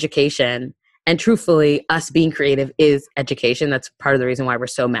without education. And truthfully, us being creative is education. That's part of the reason why we're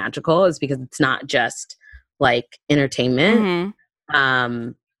so magical, is because it's not just like entertainment.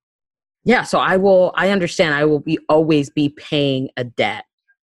 Yeah, so I understand I will always be paying a debt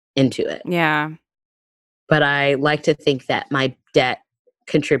into it. Yeah. But I like to think that my debt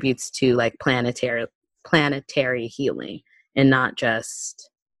contributes to like planetary healing and not just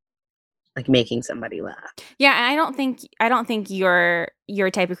like making somebody laugh. Yeah, and I don't think your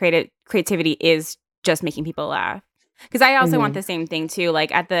type of creativity is just making people laugh. Because I also want the same thing too.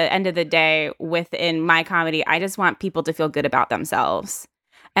 Like at the end of the day, within my comedy, I just want people to feel good about themselves.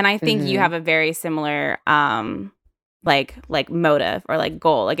 And I think you have a very similar like motive or like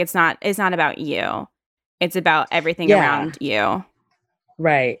goal. Like it's not about you. It's about everything around you.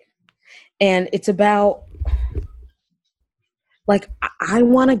 Right. And it's about like I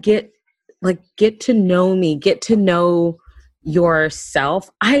want to get to know me, get to know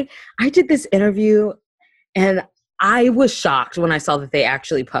yourself. I did this interview and I was shocked when I saw that they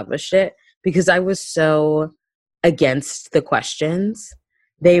actually published it because I was so against the questions.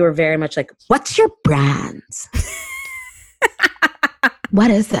 They were very much like, what's your brand? What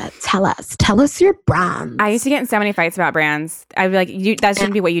is it? Tell us your brand. I used to get in so many fights about brands. I'd be like, that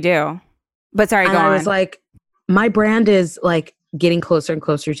shouldn't be what you do. But sorry, go on. I was like, my brand is like getting closer and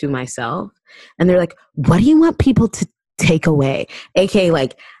closer to myself. And they're like, what do you want people to take away? AKA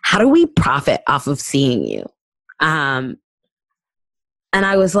like, how do we profit off of seeing you? And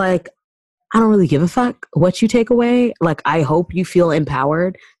I was like, I don't really give a fuck what you take away. Like, I hope you feel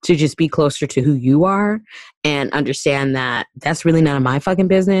empowered to just be closer to who you are and understand that that's really none of my fucking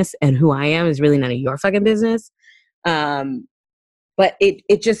business, and who I am is really none of your fucking business. But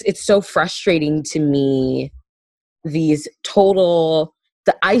it's so frustrating to me, these total,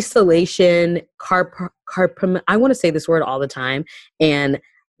 the isolation, I want to say this word all the time. And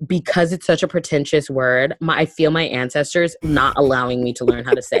because it's such a pretentious word, I feel my ancestors not allowing me to learn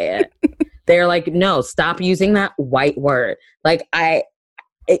how to say it. They're like, no, stop using that white word. Like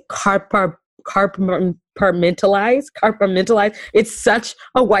compartmentalize. It's such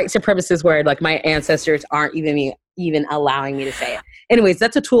a white supremacist word. Like, my ancestors aren't even allowing me to say it. Anyways,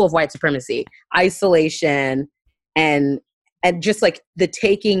 that's a tool of white supremacy, isolation, and just like the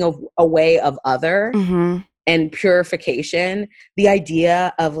taking away of other, and purification. The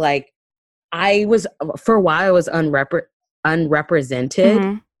idea of like, for a while I was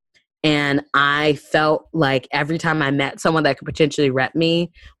unrepresented. And I felt like every time I met someone that could potentially rep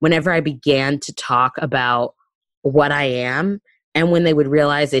me, whenever I began to talk about what I am, and when they would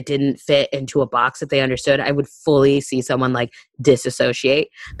realize it didn't fit into a box that they understood, I would fully see someone like disassociate.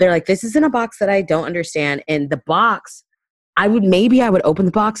 They're like, this isn't a box that I don't understand. And the box, I would open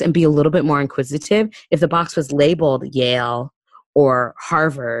the box and be a little bit more inquisitive if the box was labeled Yale or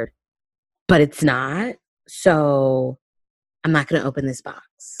Harvard, but it's not. So I'm not going to open this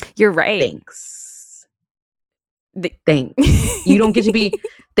box. You're right. Thanks. Thanks. You don't get to be,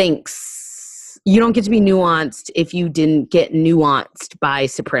 thanks. You don't get to be nuanced if you didn't get nuanced by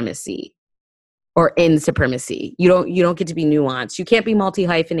supremacy or in supremacy. You don't get to be nuanced. You can't be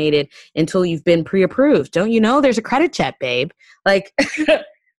multi-hyphenated until you've been pre-approved. Don't you know? There's a credit check, babe. Like,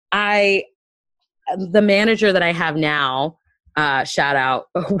 the manager that I have now, shout out,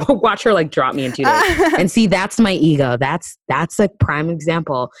 watch her like drop me in 2 days. And see, that's my ego. That's a prime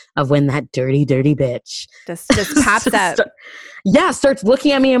example of when that dirty bitch just pops up. Starts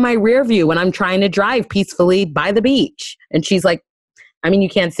looking at me in my rear view when I'm trying to drive peacefully by the beach. And she's like, I mean, you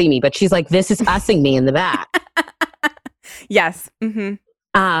can't see me, but she's like, this is ussing me in the back. Yes.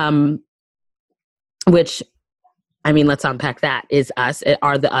 Which, I mean, let's unpack that. Is us,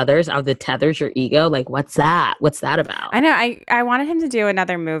 are the others, are the tethers your ego? Like, what's that? What's that about? I know. I wanted him to do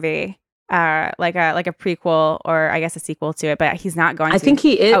another movie, like a prequel or I guess a sequel to it, but he's not going to. I think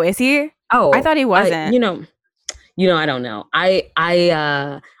he is. Oh, is he? Oh, I thought he wasn't. I don't know.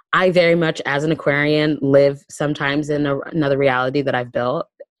 I very much, as an Aquarian, live sometimes in another reality that I've built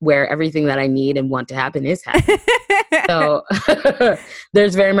where everything that I need and want to happen is happening. So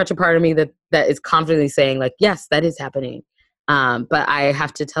there's very much a part of me that is confidently saying like, yes, that is happening. But I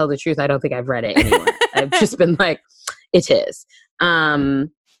have to tell the truth. I don't think I've read it anywhere. I've just been like, it is. My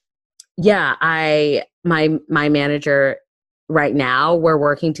manager right now, we're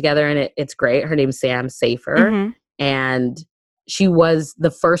working together and it's great. Her name's Sam Safer. And she was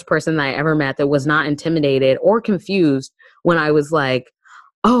the first person that I ever met that was not intimidated or confused when I was like,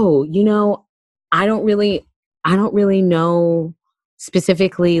 oh, I don't really know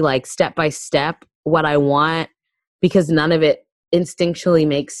specifically like step by step what I want, because none of it instinctually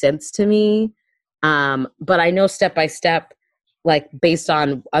makes sense to me. But I know step by step, like based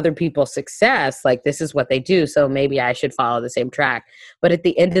on other people's success, like this is what they do. So maybe I should follow the same track. But at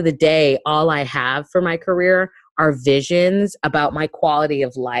the end of the day, all I have for my career are visions about my quality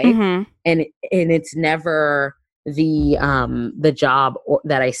of life. And it's never the job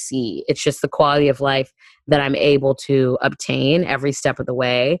that I see. It's just the quality of life that I'm able to obtain every step of the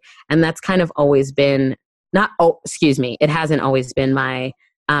way. And that's kind of always been it hasn't always been my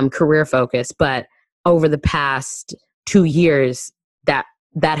career focus, but over the past 2 years, that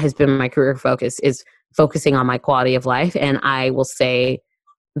has been my career focus, is focusing on my quality of life. And I will say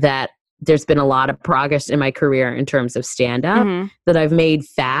that there's been a lot of progress in my career in terms of stand-up that I've made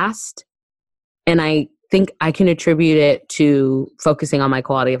fast. And I think I can attribute it to focusing on my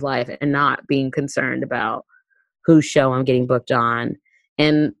quality of life and not being concerned about whose show I'm getting booked on.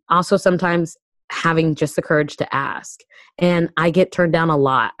 And also sometimes having just the courage to ask. And I get turned down a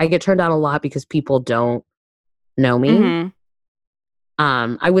lot. Because people don't know me.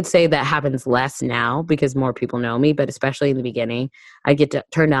 I would say that happens less now because more people know me, but especially in the beginning, I get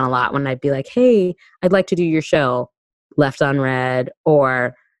turned down a lot when I'd be like, hey, I'd like to do your show, left unread,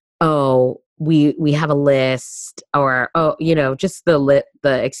 or, oh, we have a list, or, oh, just the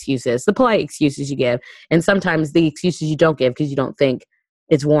excuses, the polite excuses you give. And sometimes the excuses you don't give because you don't think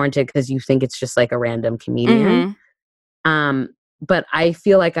it's warranted, because you think it's just like a random comedian. But I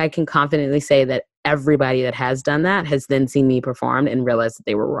feel like I can confidently say that everybody that has done that has then seen me perform and realized that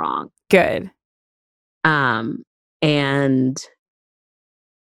they were wrong. Good. And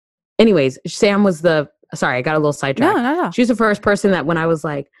anyways, Sam was sorry, I got a little sidetracked. No. She was the first person that when I was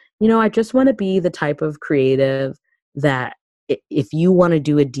like, I just want to be the type of creative that if you want to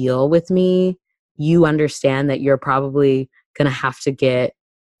do a deal with me, you understand that you're probably going to have to get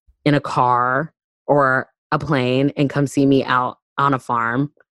in a car or a plane and come see me out on a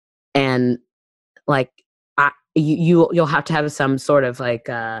farm. And like, you'll have to have some sort of like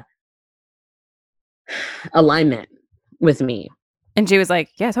alignment with me. And she was like,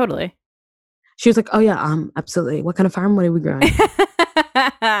 yeah, totally. She was like, oh yeah, absolutely. What kind of farm? What are we growing?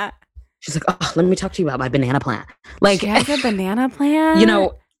 She's like, oh, let me talk to you about my banana plant. Like, she has a banana plant?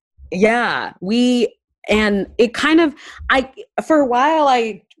 Yeah, and it kind of, for a while,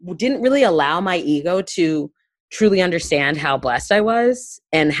 I didn't really allow my ego to truly understand how blessed I was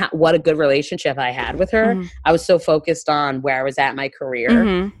and what a good relationship I had with her. Mm-hmm. I was so focused on where I was at in my career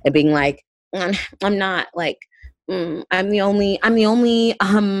and being like, I'm not like, I'm the only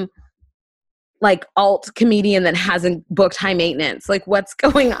like alt comedian that hasn't booked high maintenance. Like, what's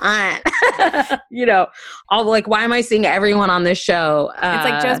going on? All like, why am I seeing everyone on this show? It's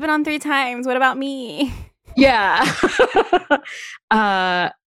like, Joe's been on 3 times. What about me? Yeah.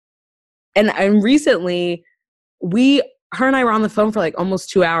 And recently her and I were on the phone for like almost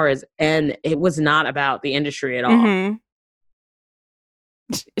 2 hours, and it was not about the industry at all. Mm-hmm.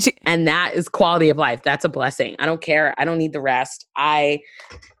 And that is quality of life. That's a blessing. I don't care. I don't need the rest. And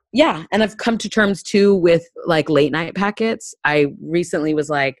I've come to terms too with like late night packets. I recently was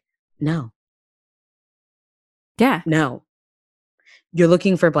like, no. Yeah. No. You're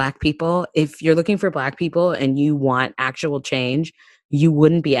looking for Black people. If you're looking for Black people and you want actual change, you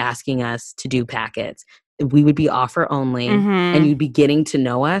wouldn't be asking us to do packets. We would be offer only, and you'd be getting to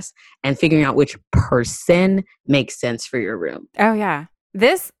know us and figuring out which person makes sense for your room. Oh yeah.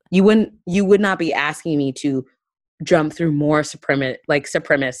 You would not be asking me to jump through more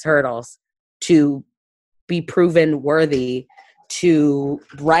supremacist hurdles to be proven worthy to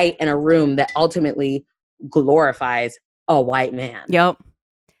write in a room that ultimately glorifies a white man. Yep.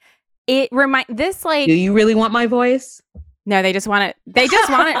 Do you really want my voice? No, they just want it. They just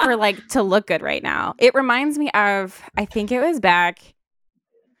want it for like to look good right now. It reminds me of, I think it was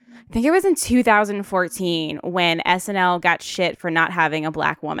in 2014 when SNL got shit for not having a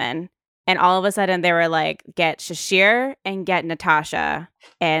Black woman. And all of a sudden they were like, get Shashir and get Natasha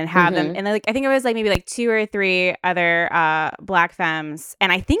and have them. And like, I think it was like maybe like 2 or 3 other Black femmes.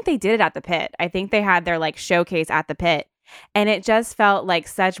 And I think they did it at the Pit. I think they had their like showcase at the Pit. And it just felt like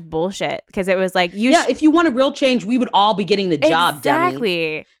such bullshit because it was like, if you want a real change, we would all be getting the job.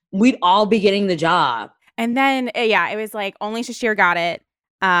 Exactly. Dummy. We'd all be getting the job. And then, it was like only Shashir got it.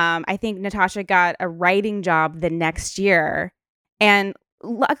 I think Natasha got a writing job the next year. And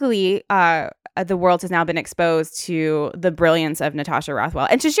luckily, the world has now been exposed to the brilliance of Natasha Rothwell.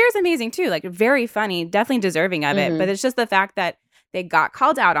 And Shashir is amazing too, like very funny, definitely deserving of it. But it's just the fact that they got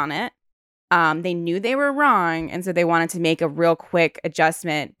called out on it. They knew they were wrong, and so they wanted to make a real quick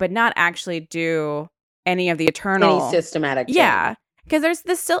adjustment, but not actually do any of the any systematic change. Yeah, because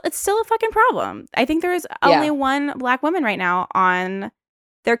it's still a fucking problem. I think there is only one Black woman right now on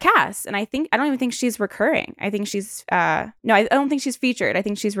their cast, and I don't even think she's recurring. I think she's I don't think she's featured. I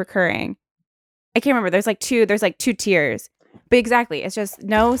think she's recurring. I can't remember. There's like two tiers. But exactly, it's just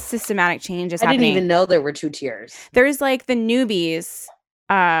no systematic change is happening. I didn't even know there were 2 tiers. There's like the newbies.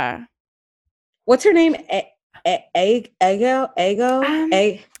 What's her name? Ego?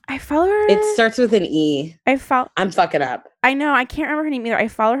 I follow her. It starts with an E. I'm fucking up. I know. I can't remember her name either. I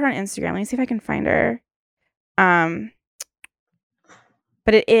follow her on Instagram. Let me see if I can find her.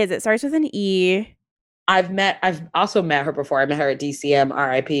 But it starts with an E. I've also met her before. I met her at DCM,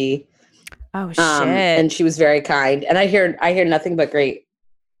 RIP. Oh shit. And she was very kind. And I hear nothing but great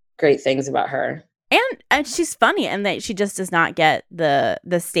things about her. And she's funny, and that she just does not get the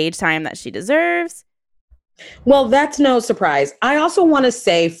stage time that she deserves. Well, that's no surprise. I also want to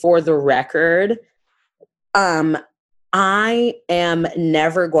say, for the record, I am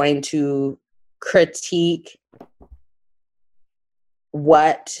never going to critique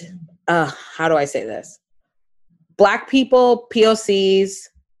how do I say this? Black people, POCs,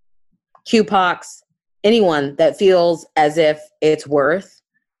 QPOCs, anyone that feels as if it's worth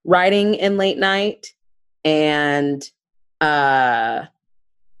writing in late night and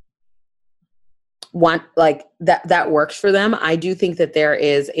want like that works for them. I do think that there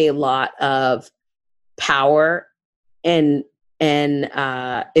is a lot of power in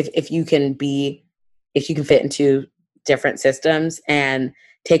if you can fit into different systems and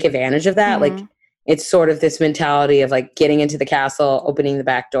take advantage of that. Like, it's sort of this mentality of like getting into the castle, opening the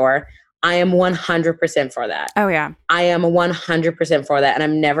back door. I am 100% for that. Oh, yeah. I am 100% for that. And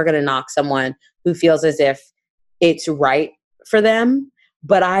I'm never going to knock someone who feels as if it's right for them.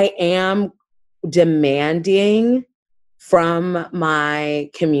 But I am demanding from my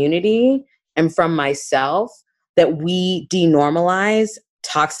community and from myself that we denormalize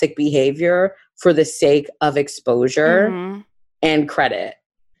toxic behavior for the sake of exposure and credit.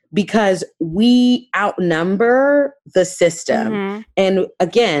 Because we outnumber the system. And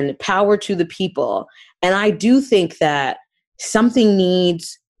again, power to the people. And I do think that something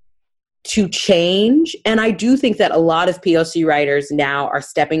needs to change. And I do think that a lot of POC writers now are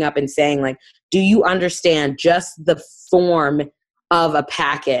stepping up and saying, like, do you understand just the form of a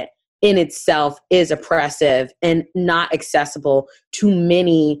packet in itself is oppressive and not accessible to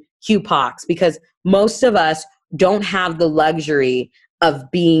many HUPOCs? Because most of us don't have the luxury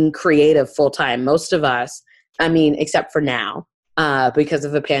of being creative full-time. Most of us, I mean, except for now, because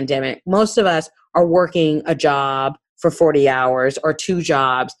of the pandemic, most of us are working a job for 40 hours or 2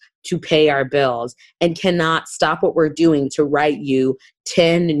 jobs to pay our bills and cannot stop what we're doing to write you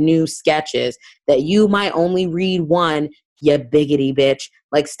 10 new sketches that you might only read one, you biggity bitch.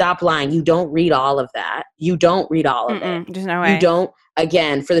 Like, stop lying. You don't read all of that. You don't read all of it. There's no way. You don't,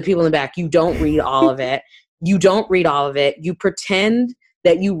 again, for the people in the back, you don't read all of it. You don't read all of it. You pretend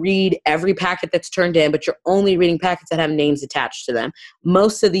that you read every packet that's turned in, but you're only reading packets that have names attached to them.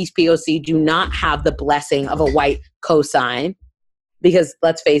 Most of these POC do not have the blessing of a white cosign because,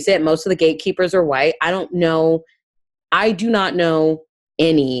 let's face it, most of the gatekeepers are white. I do not know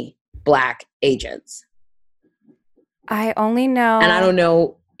any Black agents. I only know... And I don't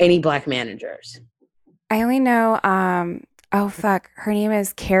know any Black managers. I only know... oh, fuck. Her name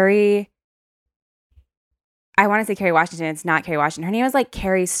is Carrie... I want to say Carrie Washington. It's not Carrie Washington. Her name is like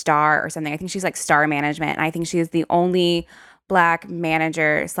Carrie Starr or something. I think she's like Star Management. And I think she is the only Black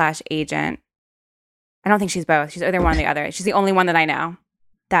manager / agent. I don't think she's both. She's either one or the other. She's the only one that I know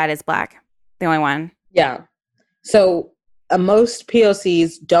that is Black. The only one. Yeah. So most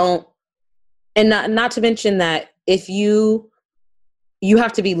POCs don't, and not to mention that if you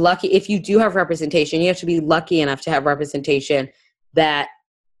have to be lucky, if you do have representation, you have to be lucky enough to have representation that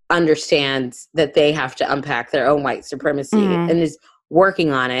understands that they have to unpack their own white supremacy and is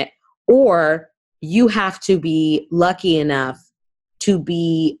working on it, or you have to be lucky enough to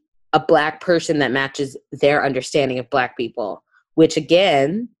be a Black person that matches their understanding of Black people, which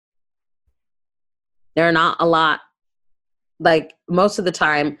again, there are not a lot. Like, most of the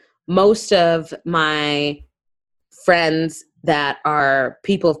time, most of my friends that are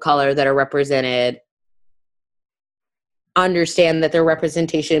people of color that are represented understand that their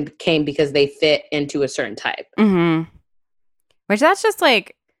representation came because they fit into a certain type. Which that's just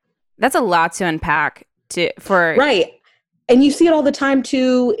like, that's a lot to unpack for. Right. And you see it all the time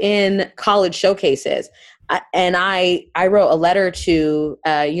too in college showcases. And I wrote a letter to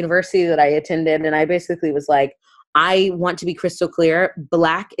a university that I attended, and I basically was like, I want to be crystal clear.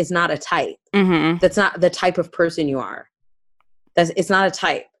 Black is not a type. That's not the type of person you are. It's not a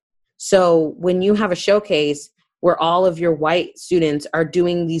type. So when you have a showcase where all of your white students are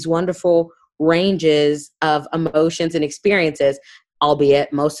doing these wonderful ranges of emotions and experiences,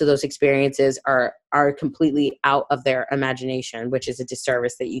 albeit most of those experiences are completely out of their imagination, which is a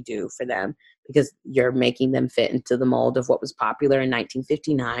disservice that you do for them because you're making them fit into the mold of what was popular in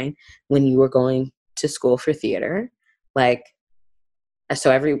 1959 when you were going to school for theater. Like, so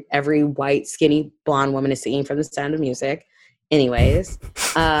every white, skinny, blonde woman is singing from The Sound of Music. Anyways,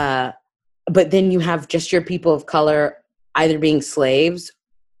 but then you have just your people of color either being slaves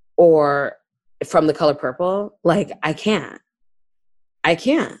or from the color purple. Like, I can't.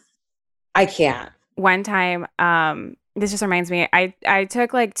 One time, this just reminds me, I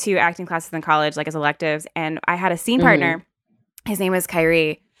took like 2 acting classes in college, like as electives, and I had a scene partner. His name was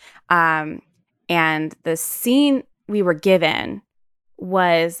Kyrie. And the scene we were given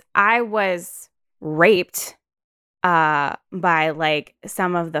was I was raped by like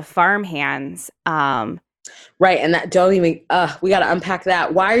some of the farm hands. Right. And that don't even, we got to unpack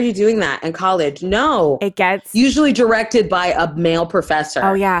that. Why are you doing that in college? No. It gets usually directed by a male professor.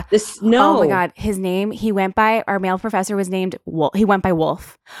 Oh yeah. No. Oh my God. His name, our male professor was named Wolf. He went by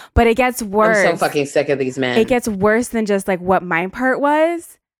Wolf, but it gets worse. I'm so fucking sick of these men. It gets worse than just like what my part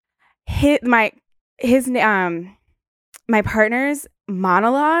was. My partner's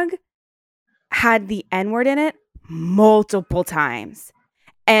monologue had the N-word in it multiple times.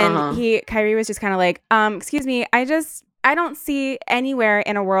 And Kyrie was just kind of like, excuse me, I don't see anywhere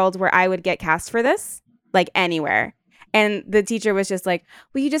in a world where I would get cast for this, like anywhere. And the teacher was just like,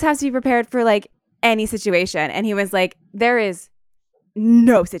 well, you just have to be prepared for like any situation. And he was like, there is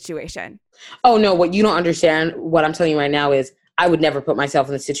no situation. Oh, no, what you don't understand, what I'm telling you right now is I would never put myself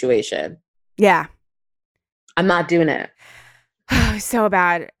in this situation. Yeah. I'm not doing it. So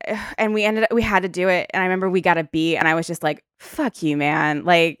bad. And we had to do it. And I remember we got a B and I was just like, fuck you, man.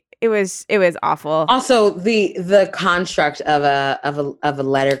 Like it was awful. Also, the construct of a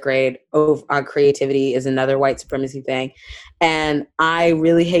letter grade on creativity is another white supremacy thing. And I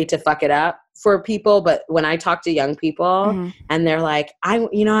really hate to fuck it up for people, but when I talk to young people and they're like, I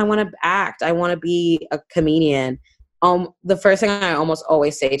want to act, I want to be a comedian. The first thing I almost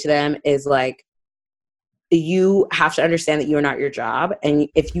always say to them is like, you have to understand that you're not your job. And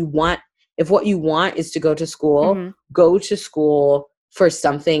if what you want is to go to school for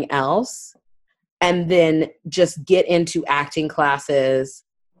something else, and then just get into acting classes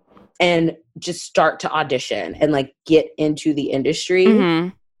and just start to audition and like get into the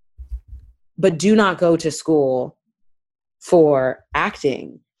industry. But do not go to school for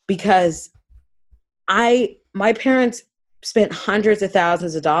acting, because my parents spent hundreds of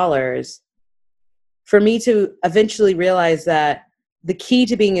thousands of dollars for me to eventually realize that the key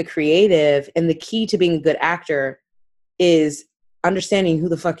to being a creative and the key to being a good actor is understanding who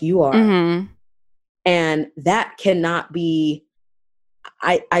the fuck you are. And that cannot be,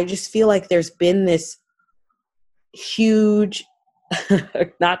 I just feel like there's been this huge,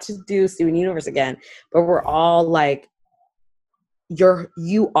 not to do Steven Universe again, but we're all like,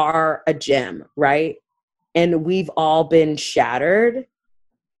 you are a gem, right? And we've all been shattered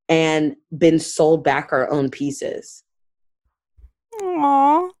and been sold back our own pieces.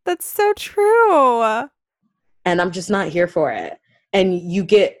 Aw, that's so true. And I'm just not here for it. And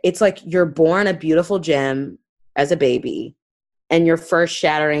it's like you're born a beautiful gem as a baby, and your first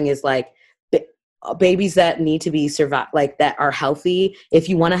shattering is like babies that need to be survive, like that are healthy. If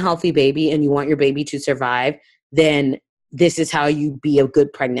you want a healthy baby and you want your baby to survive, then this is how you be a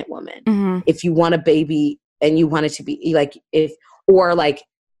good pregnant woman. If you want a baby and you want it to be like,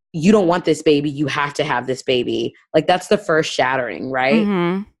 you don't want this baby, you have to have this baby. Like that's the first shattering,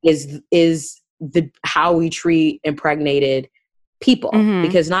 right? Is the how we treat impregnated people,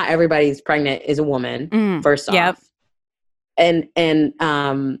 because not everybody's pregnant is a woman, first off. And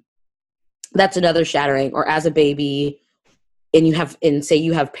that's another shattering. Or as a baby, and say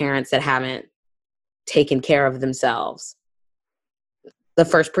you have parents that haven't taken care of themselves, the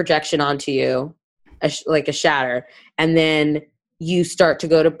first projection onto you, like a shatter. And then you start to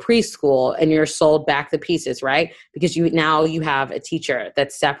go to preschool and you're sold back the pieces, right? Because you have a teacher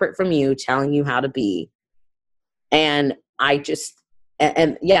that's separate from you telling you how to be. And I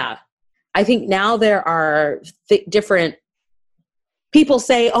think now there are different people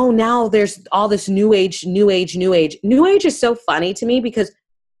say, oh, now there's all this new age. New age is so funny to me because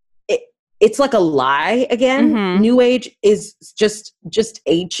it's like a lie again. New age is just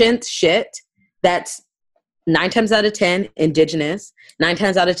ancient shit that's 9 times out of 10 indigenous, 9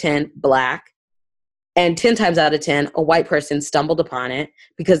 times out of 10 black, and 10 times out of 10 a white person stumbled upon it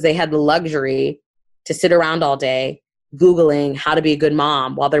because they had the luxury to sit around all day Googling how to be a good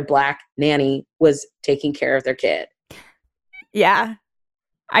mom while their black nanny was taking care of their kid. Yeah.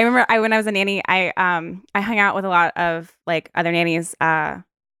 I remember when I was a nanny, I hung out with a lot of like other nannies that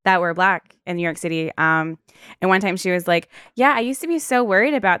were black in New York City. And one time she was like, yeah, I used to be so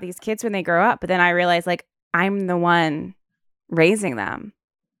worried about these kids when they grow up. But then I realized like, I'm the one raising them.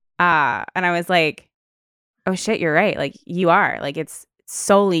 And I was like, oh shit, you're right. Like you are, like, it's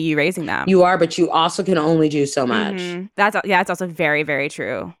solely you raising them. You are, but you also can only do so much. That's also very, very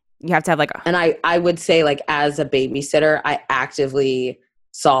true. You have to have like and I would say like as a babysitter, I actively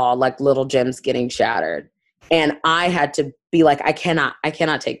saw like little gems getting shattered. And I had to be like, I cannot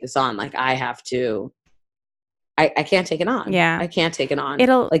take this on. Like I have to, I can't take it on. Yeah. I can't take it on.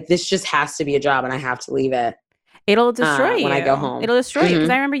 This just has to be a job and I have to leave it. It'll destroy you when I go home. It'll destroy you. Because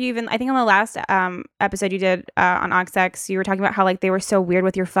I remember you I think on the last episode you did on Oxex, you were talking about how like they were so weird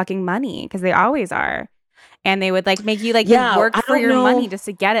with your fucking money because they always are. And they would like make you like work for your money just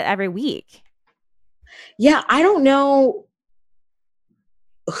to get it every week. Yeah, I don't know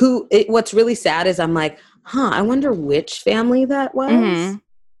what's really sad is I'm like, I wonder which family that was.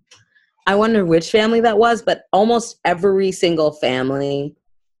 I wonder which family that was, but almost every single family,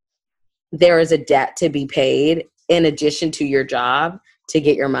 there is a debt to be paid in addition to your job to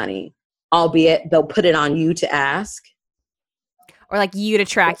get your money, albeit they'll put it on you to ask. Or like you to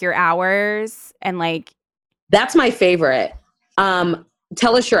track your hours and like. That's my favorite. Tell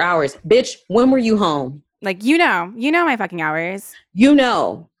us your hours. Bitch, when were you home? Like, you know my fucking hours.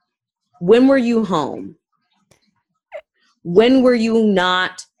 When were you home? When were you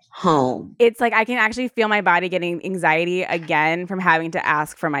not home. It's like I can actually feel my body getting anxiety again from having to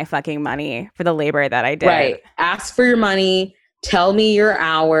ask for my fucking money for the labor that I did. Right. Ask for your money. Tell me your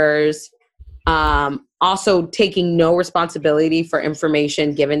hours. Also taking no responsibility for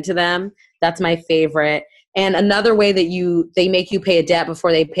information given to them. That's my favorite. And another way that they make you pay a debt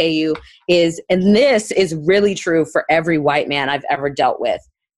before they pay you is, and this is really true for every white man I've ever dealt with,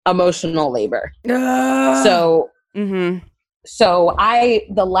 emotional labor. So,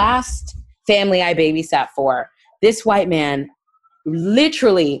 the last family I babysat for, this white man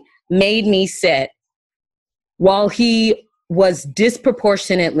literally made me sit while he was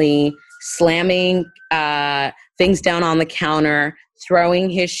disproportionately slamming things down on the counter, throwing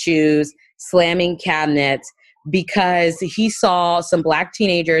his shoes, slamming cabinets, because he saw some Black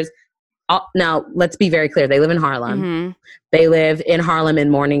teenagers. Now, let's be very clear. They live in Harlem. They live in Harlem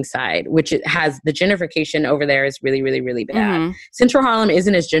and Morningside, which has the gentrification over there is really, really, really bad. Central Harlem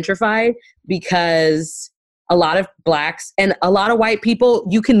isn't as gentrified because a lot of Blacks and a lot of white people,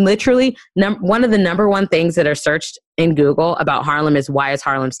 you can literally, one of the number one things that are searched in Google about Harlem is, why is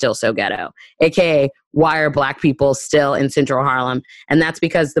Harlem still so ghetto? AKA, why are Black people still in Central Harlem? And that's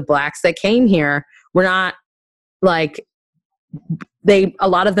because the Blacks that came here were not like, a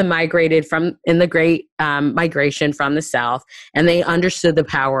lot of them migrated in the Great Migration from the South, and they understood the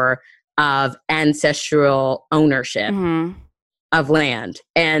power of ancestral ownership of land.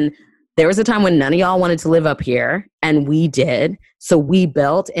 And there was a time when none of y'all wanted to live up here, and we did. So we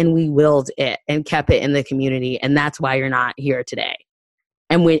built and we willed it and kept it in the community. And that's why you're not here today.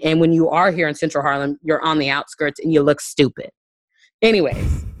 And when you are here in Central Harlem, you're on the outskirts and you look stupid.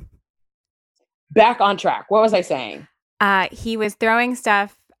 Anyways, back on track. What was I saying? He was throwing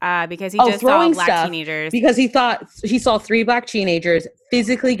stuff because he just saw Black teenagers. Because he saw 3 Black teenagers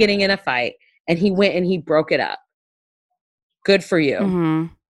physically getting in a fight, and he went and he broke it up. Good for you.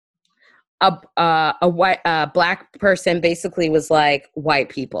 A Black person basically was like, white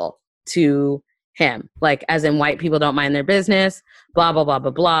people to him, like, as in white people don't mind their business, blah, blah, blah,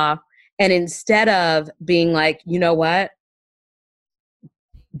 blah, blah. And instead of being like, you know what?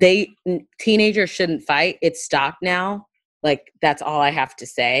 Teenagers shouldn't fight. It's stopped now. Like, that's all I have to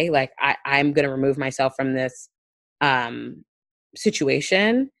say. Like, I'm going to remove myself from this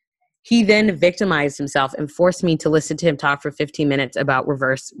situation. He then victimized himself and forced me to listen to him talk for 15 minutes about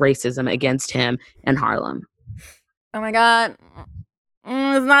reverse racism against him in Harlem. Oh my God.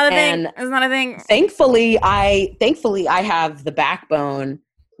 It's not a thing. It's not a thing. Thankfully, I have the backbone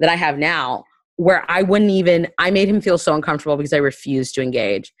that I have now, where I made him feel so uncomfortable because I refused to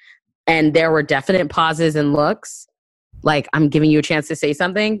engage. And there were definite pauses and looks, like, I'm giving you a chance to say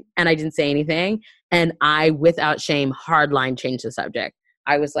something, and I didn't say anything. And I, without shame, hardline changed the subject.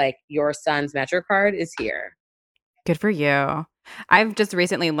 I was like, your son's MetroCard is here. Good for you. I've just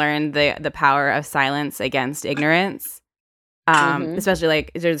recently learned the power of silence against ignorance. Especially,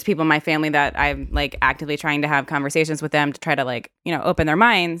 like, there's people in my family that I'm, like, actively trying to have conversations with them to try to, like, open their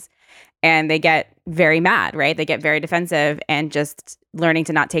minds. And they get very mad, right? They get very defensive, and just learning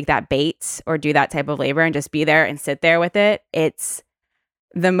to not take that bait or do that type of labor and just be there and sit there with it. It's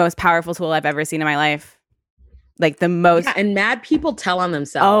the most powerful tool I've ever seen in my life. Like, the most. Yeah, and mad people tell on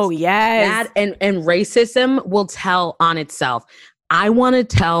themselves. Oh, yes. And racism will tell on itself. I want to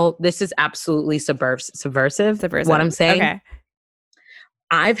tell, this is absolutely subversive, what I'm saying. Okay.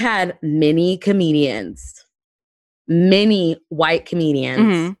 I've had many white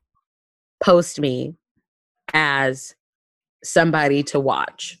comedians post me as somebody to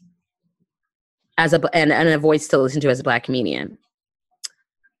watch, and a voice to listen to as a Black comedian.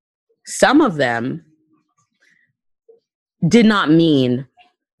 Some of them did not mean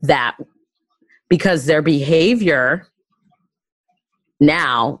that, because their behavior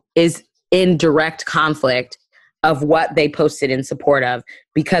now is in direct conflict of what they posted in support of,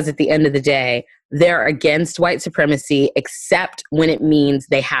 because at the end of the day, they're against white supremacy, except when it means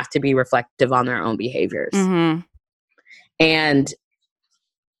they have to be reflective on their own behaviors. And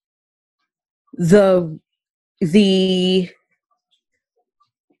the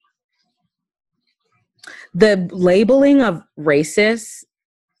labeling of racist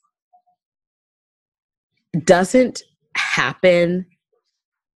doesn't happen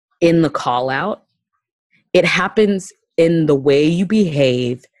in the call out. It happens in the way you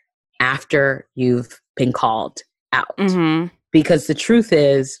behave after you've been called out. Because the truth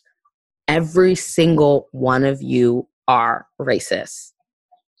is, every single one of you are racist,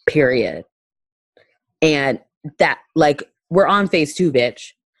 period. And that, like, we're on phase 2,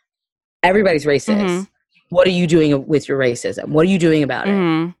 bitch. Everybody's racist. What are you doing with your racism? What are you doing about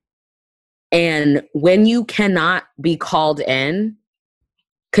it? And when you cannot be called in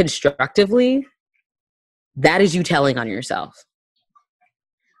constructively, that is you telling on yourself.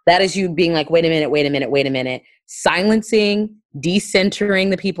 That is you being like, wait a minute, silencing,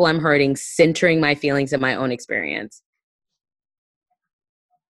 decentering the people I'm hurting, centering my feelings and my own experience.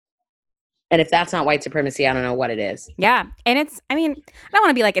 And if that's not white supremacy, I don't know what it is. Yeah. And I don't want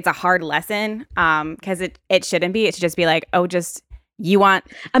to be like it's a hard lesson because it shouldn't be. It should just be like, oh, just you want.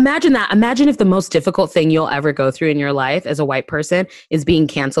 Imagine that. Imagine if the most difficult thing you'll ever go through in your life as a white person is being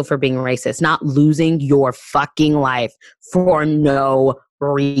canceled for being racist, not losing your fucking life for no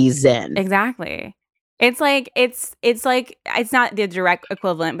reason. Exactly. It's like it's not the direct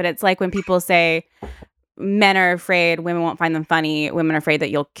equivalent, but it's like when people say men are afraid women won't find them funny, women are afraid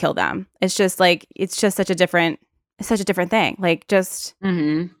that you'll kill them. It's just like such a different thing. Like just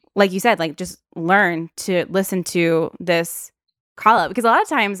like you said, like just learn to listen to this call out, because a lot of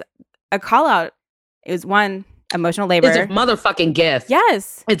times a call out is one emotional labor. It's a motherfucking gift.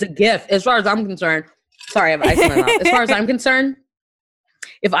 Yes, it's a gift. As far as I'm concerned, sorry, I have ice in my mouth. As far as I'm concerned,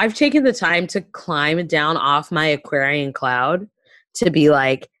 if I've taken the time to climb down off my Aquarian cloud to be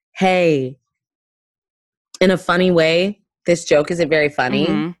like, hey, in a funny way, this joke isn't very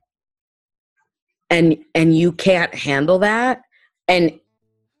funny, and you can't handle that, and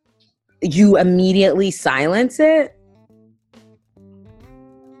you immediately silence it,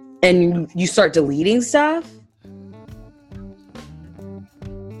 and you start deleting stuff.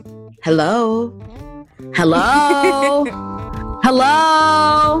 Hello? Hello?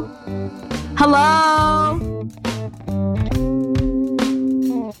 Hello? Hello?